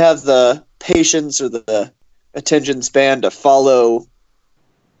didn't have the patience or the attention span to follow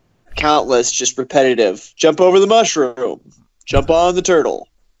countless just repetitive jump over the mushroom, jump on the turtle,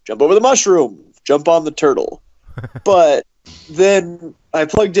 jump over the mushroom, jump on the turtle. But then I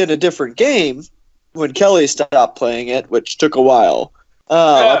plugged in a different game when Kelly stopped playing it, which took a while.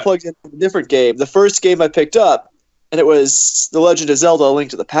 I plugged in a different game. The first game I picked up, and it was The Legend of Zelda: A Link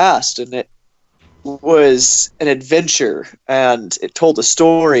to the Past, and it was an adventure, and it told a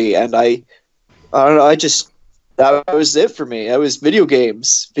story, and I don't know, that was it for me. That was video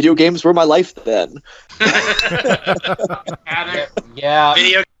games. Video games were my life then. Yeah.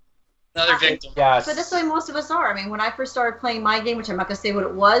 Video, another victim. Yes. But that's the way most of us are. I mean, when I first started playing my game, which I'm not going to say what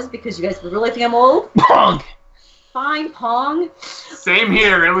it was because you guys would really think I'm old. Pong. Fine, Pong. Same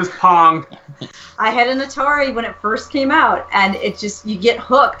here. It was Pong. I had an Atari when it first came out, and it just, you get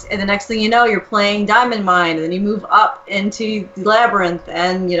hooked, and the next thing you know, you're playing Diamond Mine, and then you move up into Labyrinth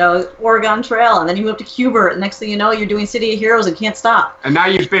and, Oregon Trail, and then you move to Cubert, and next thing you know, you're doing City of Heroes and can't stop. And now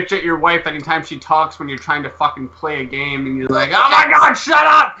you bitch at your wife anytime she talks when you're trying to fucking play a game, and you're like, oh my god, shut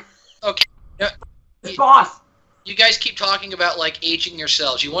up! Okay. Boss! You guys keep talking about, aging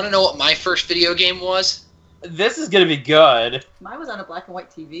yourselves. You want to know what my first video game was? This is gonna be good. Mine was on a black and white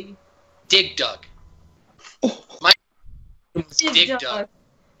TV. Dig Dug. My was Dig Dug.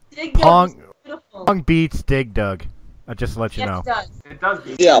 Dig Dug was beautiful. Pong beats Dig Dug. Just to let you know. It does. It does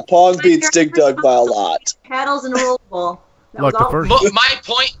beat. Yeah, Pong beats Dig Dug by a lot. Paddles and a rollerball. Look, the first.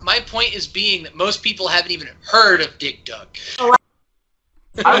 My point is being that most people haven't even heard of Dig Dug.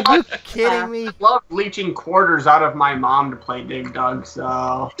 Are you kidding me? I love leeching quarters out of my mom to play Dig Dug,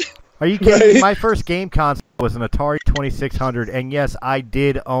 so... Are you kidding me? My first game console was an Atari 2600, and yes, I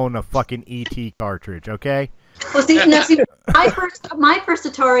did own a fucking ET cartridge, okay? Well, see, my first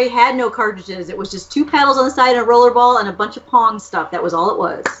Atari had no cartridges. It was just 2 paddles on the side and a rollerball and a bunch of Pong stuff. That was all it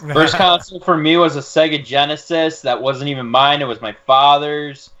was. First console for me was a Sega Genesis. That wasn't even mine. It was my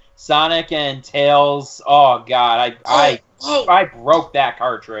father's. Sonic and Tails. Oh, God. I broke that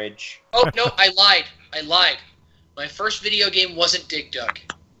cartridge. Oh, no, I lied. My first video game wasn't Dig Dug.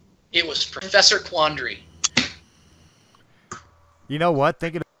 It was Professor Quandary. You know what?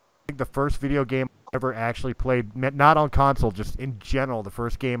 Thinking of the first video game I ever actually played, not on console, just in general, the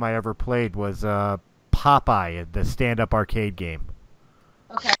first game I ever played was Popeye, the stand-up arcade game.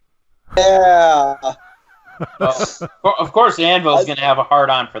 Okay. Yeah. Well, of course, Anvil's going to have a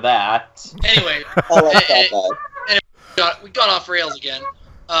hard-on for that. Anyway, I like that. we've gone off rails again.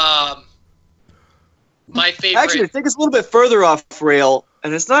 My favorite. Actually, I think it's a little bit further off rail,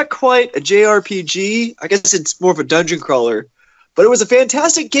 and it's not quite a JRPG. I guess it's more of a dungeon crawler. But it was a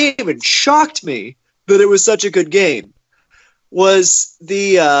fantastic game and shocked me that it was such a good game. Was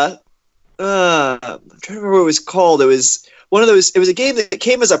the I'm trying to remember what it was called. It was one of those. It was a game that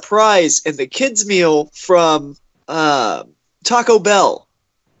came as a prize in the kids' meal from Taco Bell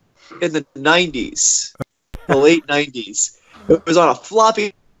in the 90s, the late 90s. It was on a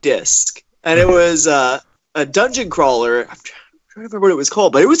floppy disk, and it was a dungeon crawler. I'm trying to remember what it was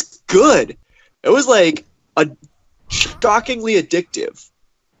called, but it was good. It was like a shockingly addictive.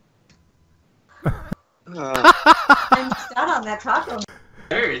 I missed out on that taco.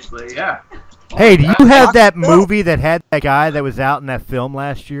 Seriously, yeah. Hey, do you have that movie that had that guy that was out in that film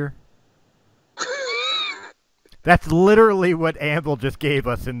last year? That's literally what Anvil just gave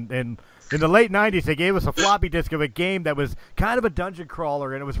us. In the late 90s, they gave us a floppy disk of a game that was kind of a dungeon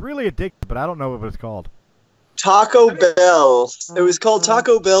crawler, and it was really addictive, but I don't know what it was called. Taco Bell. It was called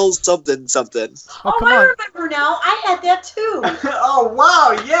Taco Bell something something. Oh, come I on. remember now. I had that too. Oh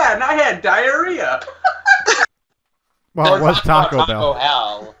wow, yeah, and I had diarrhea. Well, it was Taco Taco Bell.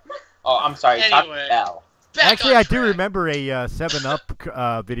 Hell. Oh, I'm sorry, Taco Anyway. Bell. Back Actually, on I do track. remember a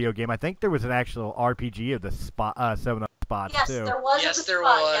 7-Up video game. I think there was an actual RPG of the 7-Up spots, Yes, too. there was. Yes, at the there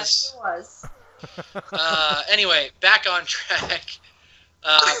spot. was. Yes, there was. Anyway, back on track.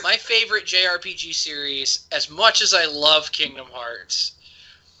 My favorite JRPG series, as much as I love Kingdom Hearts,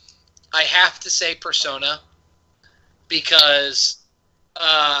 I have to say Persona, because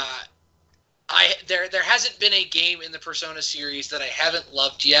there hasn't been a game in the Persona series that I haven't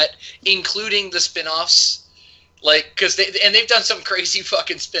loved yet, including the spin-offs. Like, because they've done some crazy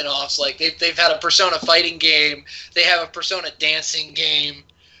fucking spin-offs. Like they've had a Persona fighting game, they have a Persona dancing game.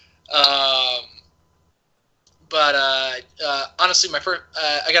 But honestly,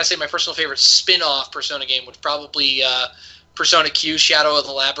 I gotta say my personal favorite spin-off Persona game would probably Persona Q: Shadow of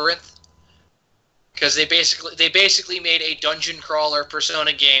the Labyrinth, because they basically made a dungeon crawler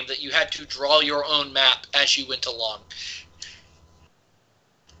Persona game that you had to draw your own map as you went along,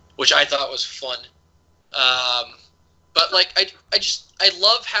 which I thought was fun. But like I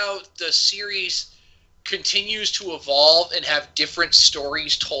love how the series continues to evolve and have different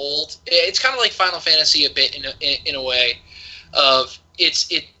stories told. It's kind of like Final Fantasy a bit in a way of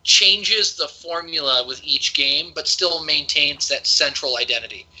it changes the formula with each game, but still maintains that central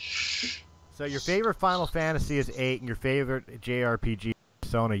identity. So your favorite Final Fantasy is 8, and your favorite JRPG is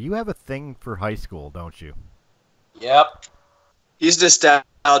Persona. You have a thing for high school, don't you? Yep. He's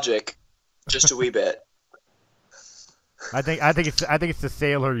nostalgic, just a wee bit. I think it's the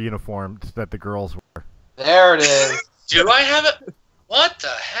sailor uniforms that the girls wear. There it is. Do I have it? What the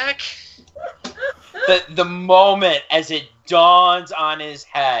heck? The moment as it dawns on his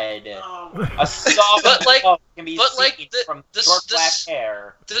head, a soft can be seen from short black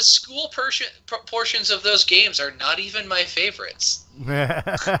hair. The school portions of those games are not even my favorites. And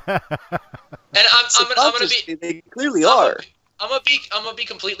I'm gonna be. They clearly are. I'm gonna be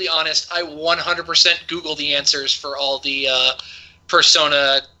completely honest. I 100% Google the answers for all the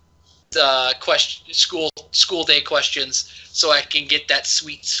Persona school day questions, so I can get that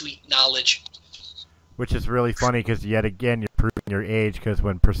sweet knowledge. Which is really funny because yet again you're proving your age, because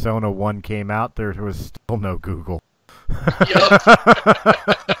when Persona 1 came out, there was still no Google. Yep.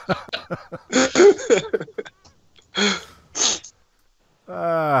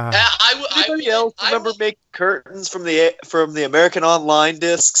 Anybody else remember making curtains from the American Online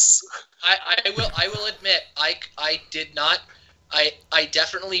discs? I will admit I did not. I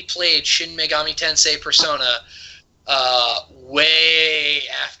definitely played Shin Megami Tensei Persona way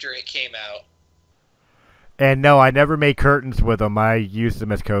after it came out. And no, I never made curtains with them. I used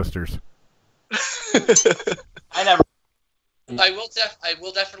them as coasters. I never. I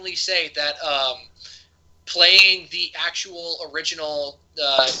will definitely say that playing the actual original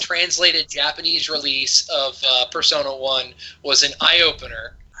translated Japanese release of Persona 1 was an eye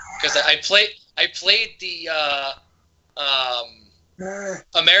opener, because I played the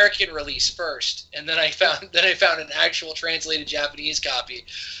American release first, and then I found an actual translated Japanese copy.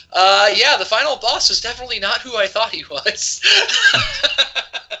 Yeah, the final boss is definitely not who I thought he was.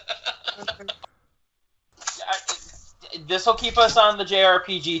 This will keep us on the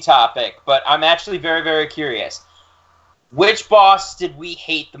JRPG topic, but I'm actually very, very curious. Which boss did we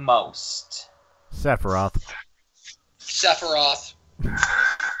hate the most? Sephiroth. Sephiroth.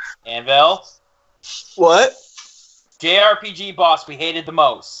 Anvil? What? JRPG boss we hated the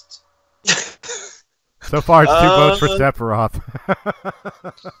most. So far, it's 2 votes for Sephiroth.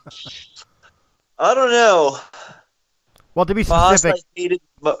 I don't know. Well, to be Boss specific, I hated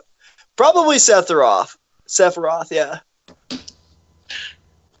probably Sephiroth. Sephiroth, yeah.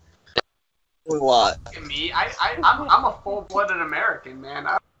 A lot. Me, I'm a full-blooded American, man.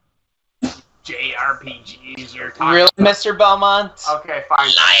 JRPGs, you're talking. Really, Mr. Belmont? Okay, fine.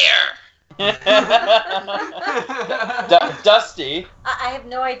 Liar. Dusty, I have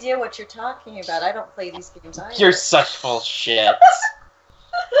no idea what you're talking about. I don't play these games either. you're such full shit.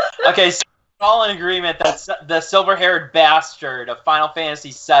 Okay, so we're all in agreement that the silver-haired bastard of Final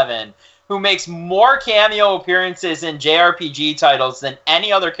Fantasy VII, who makes more cameo appearances in JRPG titles than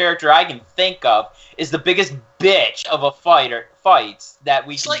any other character I can think of, is the biggest bitch of a fight that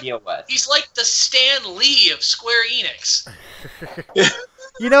we can deal with. He's like the Stan Lee of Square Enix.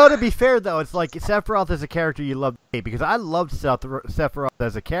 you know, to be fair though, it's like Sephiroth as a character you love to hate, because I loved Sephiroth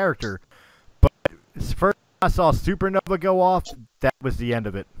as a character, but first I saw Supernova go off, that was the end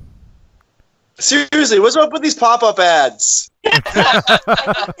of it. Seriously, what's up with these pop-up ads? I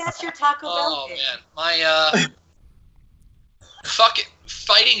think that's your Taco Bell Oh game. man, my fucking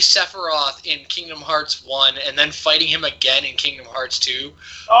fighting Sephiroth in Kingdom Hearts 1 and then fighting him again in Kingdom Hearts 2.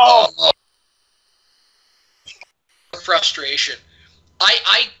 Oh, Frustration.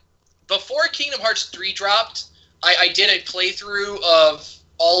 I before Kingdom Hearts 3 dropped, I did a playthrough of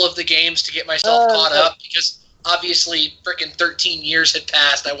all of the games to get myself caught up, because obviously frickin' 13 years had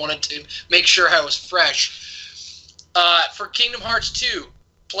passed. I wanted to make sure I was fresh. For Kingdom Hearts 2,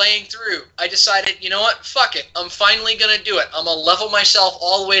 playing through, I decided, you know what? Fuck it. I'm finally going to do it. I'm going to level myself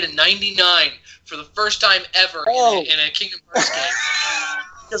all the way to 99 for the first time ever in a Kingdom Hearts game.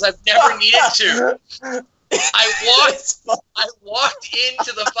 Because I've never needed to. I walked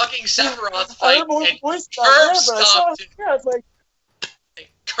into the fucking Sephiroth fight and curb stomped him. I was like,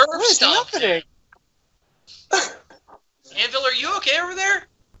 Curb what is stomped him. happening? Anvil, are you okay over there?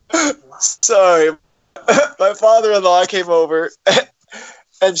 Sorry. My father-in-law came over,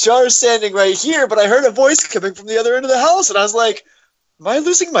 and Char's standing right here, but I heard a voice coming from the other end of the house, and I was like, am I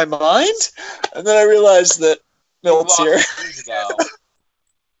losing my mind? And then I realized that Milt's here.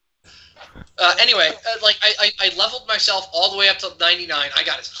 Anyway, I leveled myself all the way up to 99. I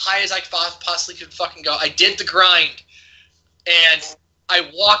got as high as I possibly could fucking go. I did the grind, and I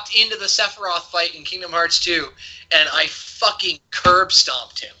walked into the Sephiroth fight in Kingdom Hearts 2, and I fucking curb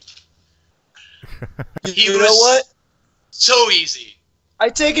stomped him. You know what? So easy. I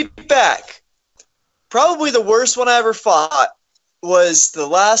take it back. Probably the worst one I ever fought was the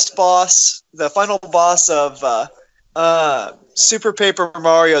last boss, the final boss of Super Paper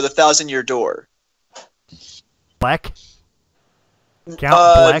Mario: The Thousand-Year Door. Black? Count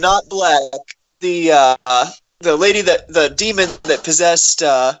Black? Not Black. The lady the demon that possessed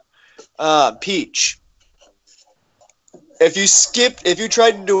Peach. If you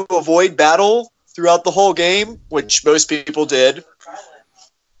tried to avoid battle throughout the whole game, which most people did,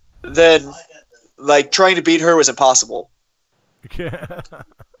 then like trying to beat her was impossible. I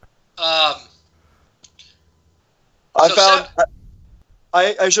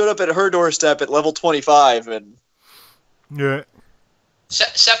showed up at her doorstep at level 25, and yeah.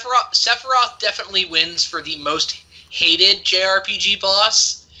 Sephiroth definitely wins for the most hated JRPG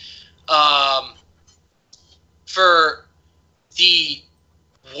boss. For the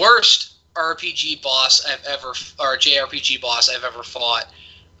worst RPG boss or JRPG boss I've ever fought,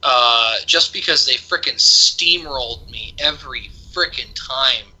 just because they frickin' steamrolled me every frickin'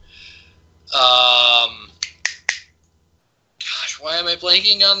 time. Gosh, why am I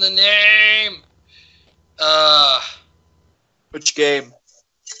blanking on the name? which game?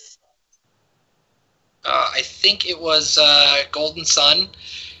 I think it was Golden Sun.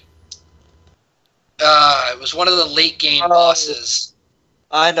 It was one of the late game bosses.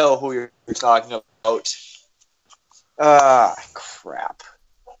 I know who you're talking about. Crap.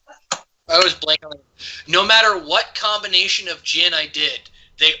 I was blanking on it. No matter what combination of gin I did,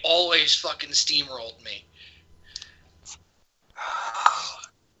 they always fucking steamrolled me.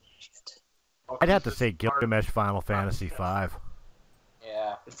 I'd have to say Gilgamesh Final Fantasy V.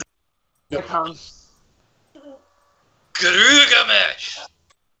 Yeah. Gilgamesh!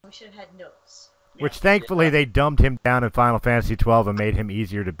 We should have had notes. Which thankfully they dumbed him down in Final Fantasy 12 and made him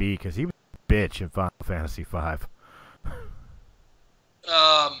easier to beat, because he was a bitch in Final Fantasy 5.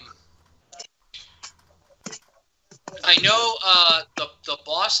 I know the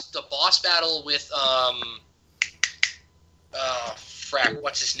boss battle with frack,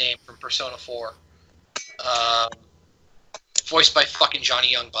 what's his name from Persona 4? Voiced by fucking Johnny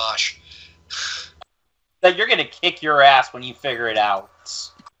Young Bosch. that you're gonna kick your ass when you figure it out.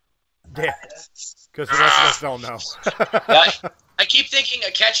 Yeah, because the rest of us don't know. Yeah, I keep thinking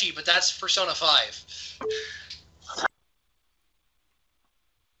Akechi, but that's Persona 5.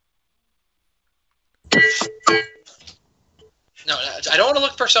 No, I don't want to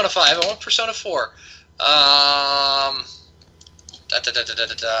look Persona 5. I want Persona 4.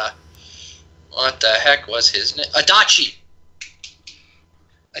 What the heck was his name? Adachi.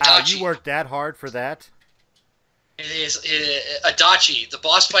 Adachi. You worked that hard for that? It is Adachi. The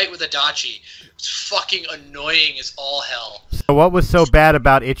boss fight with Adachi. It's fucking annoying as all hell. So what was so bad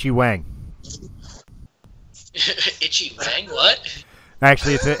about Ichi Wang? Ichi Wang? What?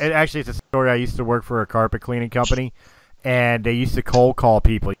 Actually, it's a story. I used to work for a carpet cleaning company, and they used to cold call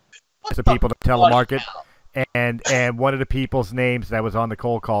people. To people to telemarket, and one of the people's names that was on the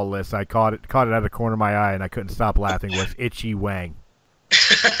cold call list, I caught it out of the corner of my eye, and I couldn't stop laughing. Was Ichi Wang?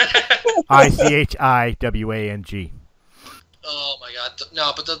 ICHIWANG. Oh my god!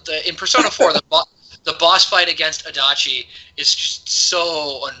 No, but in Persona 4, the boss fight against Adachi is just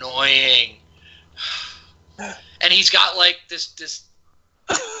so annoying, and he's got like this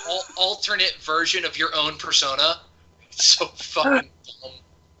alternate version of your own persona. It's so fucking dumb.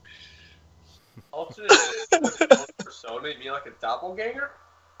 Alternate persona? You mean like a doppelganger?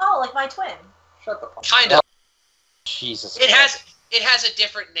 Oh, like my twin. Shut the fuck Kind of. Jesus. It has a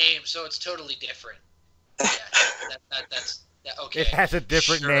different name, so it's totally different. Yeah, that's okay. It has a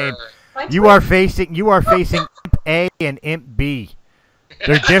different name. My You twin. are facing Imp A and Imp B.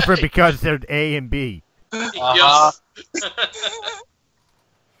 They're different because they're A and B. Uh-huh.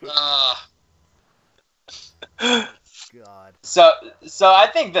 God. So I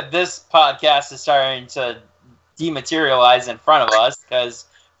think that this podcast is starting to dematerialize in front of us because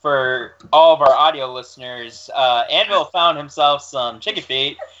for all of our audio listeners, Anvil found himself some chicken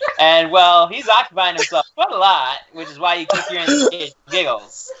feet, and well, he's occupying himself quite a lot, which is why you keep hearing the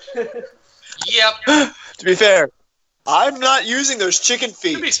giggles. Yep. To be fair, I'm not using those chicken To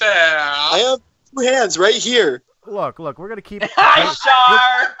feet. be fair, I have 2 hands right here. Look, we're gonna keep Hi,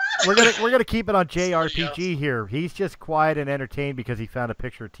 Char. we're gonna keep it on JRPG here. He's just quiet and entertained because he found a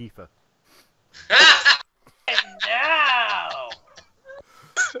picture of Tifa. Now.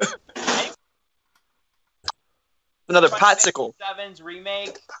 Another popsicle. 7's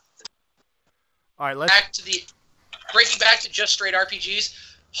remake. All right, let's. Breaking back to just straight RPGs.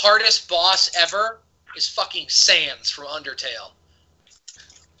 Hardest boss ever is fucking Sans from Undertale.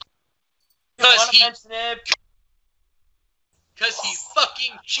 Because he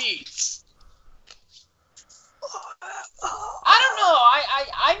fucking cheats. I don't know.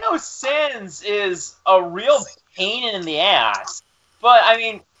 I know Sans is a real pain in the ass, but I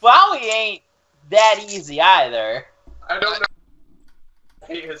mean, Flowey ain't that easy either. I don't know. I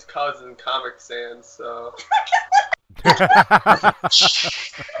hate his cousin, Comic Sans, so. But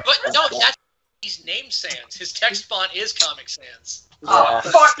no, he's named Sans. His text font is Comic Sans. Oh,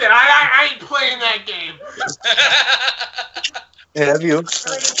 fuck it. I ain't playing that game. Have you?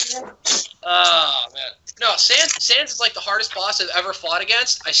 Oh, man. No, Sans is like the hardest boss I've ever fought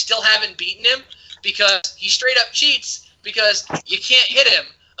against. I still haven't beaten him because he straight up cheats because you can't hit him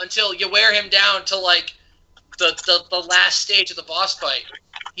until you wear him down to like the last stage of the boss fight.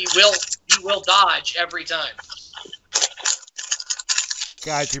 He will dodge every time.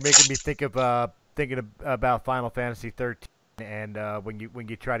 Guys, you're making me think of thinking about Final Fantasy 13 and when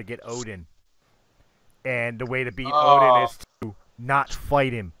you try to get Odin, and the way to beat Odin is to not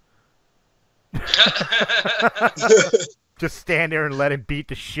fight him. Just stand there and let him beat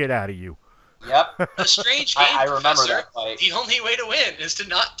the shit out of you. Yep. A strange game, I remember Professor. that fight. The only way to win is to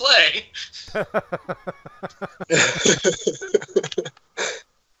not play.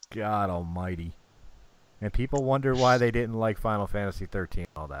 God almighty. And people wonder why they didn't like Final Fantasy 13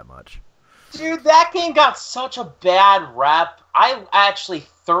 all that much. Dude, that game got such a bad rep. I actually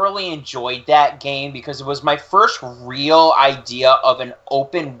thoroughly enjoyed that game because it was my first real idea of an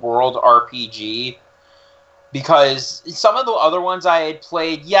open world RPG. Because some of the other ones I had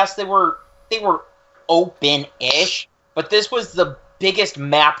played, yes, they were open-ish, but this was the biggest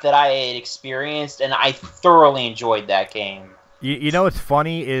map that I had experienced, and I thoroughly enjoyed that game. You know what's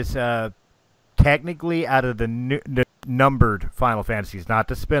funny is technically out of the numbered Final Fantasies, not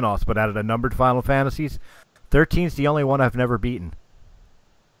the spin-offs, but out of the numbered Final Fantasies, 13's the only one I've never beaten.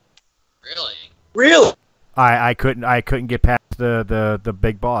 Really? Really? I couldn't get past the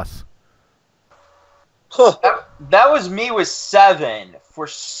big boss. Huh. That was me with 7 for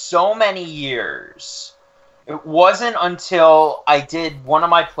so many years. It wasn't until I did one of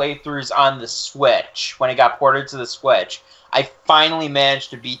my playthroughs on the Switch, when it got ported to the Switch. I finally managed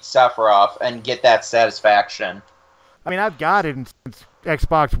to beat Sephiroth and get that satisfaction. I mean, I've got it since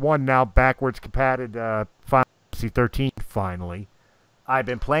Xbox One now backwards compatible Final Fantasy 13 finally. I've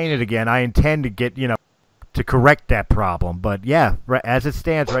been playing it again. I intend to get, to correct that problem. But yeah, as it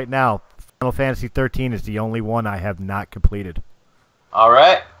stands right now, Final Fantasy 13 is the only one I have not completed. All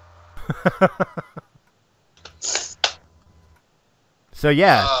right. So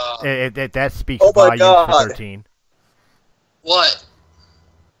yeah, that speaks Oh my volumes God. for 13. What?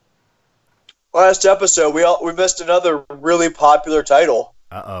 Last episode, we missed another really popular title.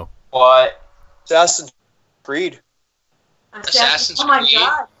 Uh-oh. What? Assassin's Creed. Assassin's Oh my Creed.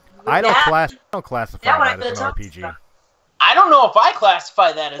 God. I don't That classify that one I that as an could've talked RPG. about. I don't know if I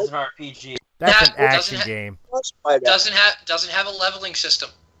classify that as an RPG. That's That an action doesn't game. Doesn't have a leveling system.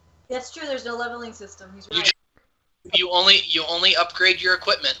 That's true. There's no leveling system. He's You right. You only upgrade your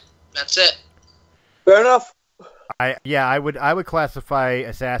equipment. That's it. Fair enough. I would classify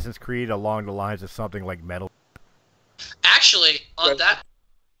Assassin's Creed along the lines of something like Metal. Actually, on Right.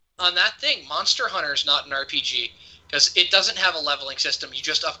 that thing, Monster Hunter's not an RPG because it doesn't have a leveling system. You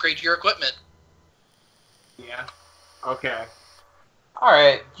just upgrade your equipment. Yeah. Okay. All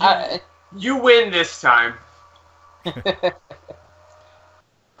right. You win this time.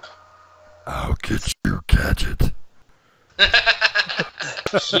 I'll get you, Gadget.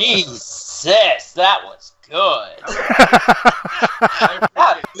 Jesus, that was good.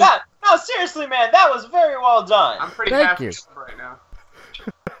 No, seriously, man, that was very well done. I'm pretty Thank happy you. right now.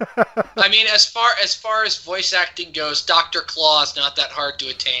 I mean, as far as voice acting goes, Dr. Claw's not that hard to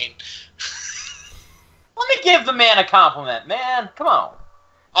attain. Let me give the man a compliment, man. Come on.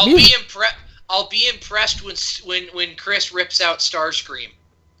 I'll be impressed when Chris rips out Starscream.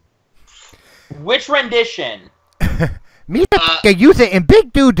 Which rendition? Me use it in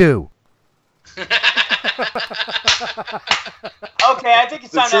Big Doo Doo. Okay, I think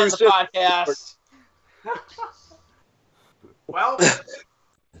it's The time to end the true podcast. Well,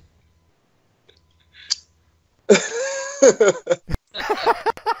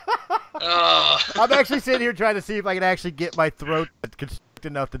 I'm actually sitting here trying to see if I can actually get my throat constrict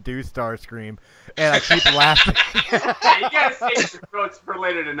enough to do Starscream, and I keep laughing. hey, you gotta save your throats for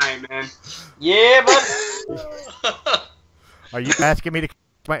later tonight, man. Yeah, but Are you asking me to?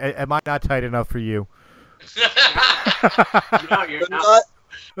 Am I not tight enough for you? No, you're not.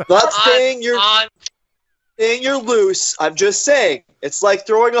 Not saying you're on saying you're loose. I'm just saying it's like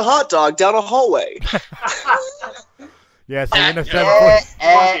throwing a hot dog down a hallway. Yeah, so in a Yeah.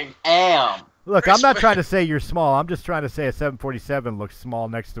 747. Look, I'm not trying to say you're small. I'm just trying to say a 747 looks small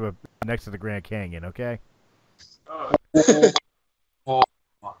next to the Grand Canyon. Okay. All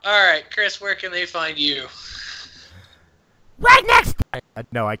right, Chris, where can they find you? Right next.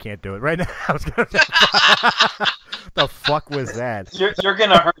 No, I can't do it right now. I was gonna. The fuck was that? you're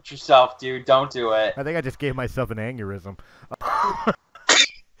gonna hurt yourself, dude. Don't do it. I think I just gave myself an aneurysm.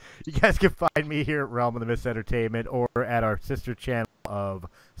 You guys can find me here at Realm of the Mist Entertainment or at our sister channel of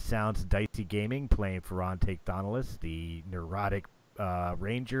Sounds Dicey Gaming, playing Ferran Donalis, the neurotic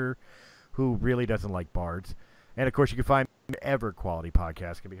ranger who really doesn't like bards. And, of course, you can find me wherever quality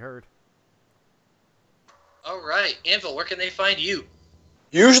podcasts can be heard. All right, Anvil, where can they find you?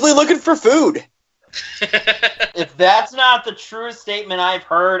 Usually looking for food. If that's not the truest statement I've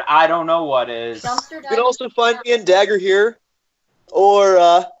heard, I don't know what is. Dumpster You can also find me in Dagger here,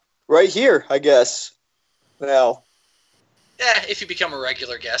 or right here, I guess. Now. Yeah, if you become a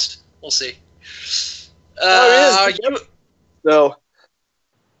regular guest, we'll see. It is. So,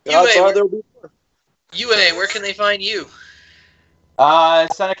 odds are there'll be more. UA, where can they find you?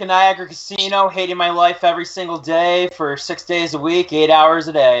 Seneca Niagara Casino, hating my life every single day for 6 days a week, 8 hours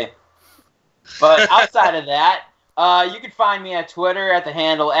a day. But outside of that, you can find me at Twitter at the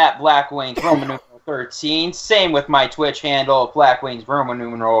handle at Blackwings Roman numeral 13. Same with my Twitch handle, Blackwings Roman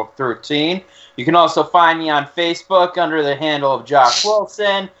numeral 13. You can also find me on Facebook under the handle of Josh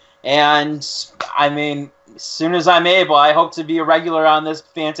Wilson. And, I mean, as soon as I'm able, I hope to be a regular on this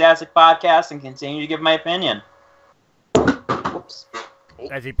fantastic podcast and continue to give my opinion. Whoops.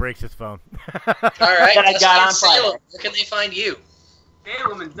 As he breaks his phone. All right, That I got on Salem, Friday. where can they find you?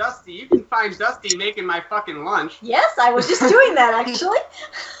 Salem and Dusty, you can find Dusty making my fucking lunch. Yes, I was just doing that actually.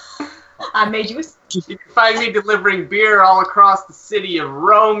 I made you. You can find me delivering beer all across the city of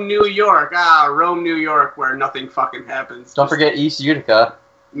Rome, New York. Rome, New York, where nothing fucking happens. Don't forget East Utica.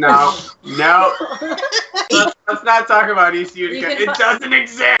 No. Let's not talk about East Utica. You can It doesn't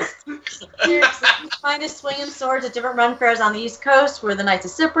exist. Seriously, you can find us swinging swords at different run fairs on the East Coast. We're the Knights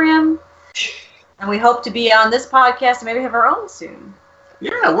of Cyprium, and we hope to be on this podcast and maybe have our own soon.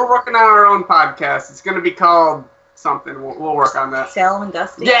 Yeah, we're working on our own podcast. It's going to be called something. We'll work on that. Salem and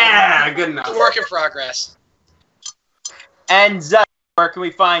Dusty. Yeah, good enough. Work in progress. And Zeph, where can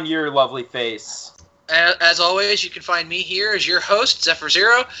we find your lovely face? As always, you can find me here as your host, Zephyr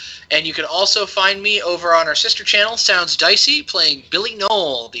Zero, and you can also find me over on our sister channel, Sounds Dicey, playing Billy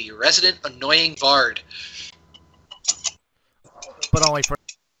Knoll, the resident annoying bard. But only for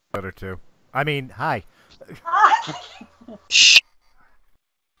the other two. I mean, hi. Shh.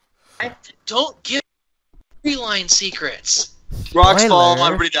 Don't give line secrets. Rocks fall,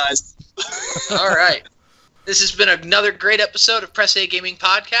 Spoiler. everybody dies. All right. This has been another great episode of Press A Gaming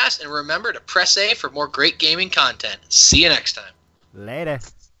Podcast, and remember to press A for more great gaming content. See you next time. Later.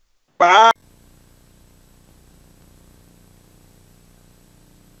 Bye.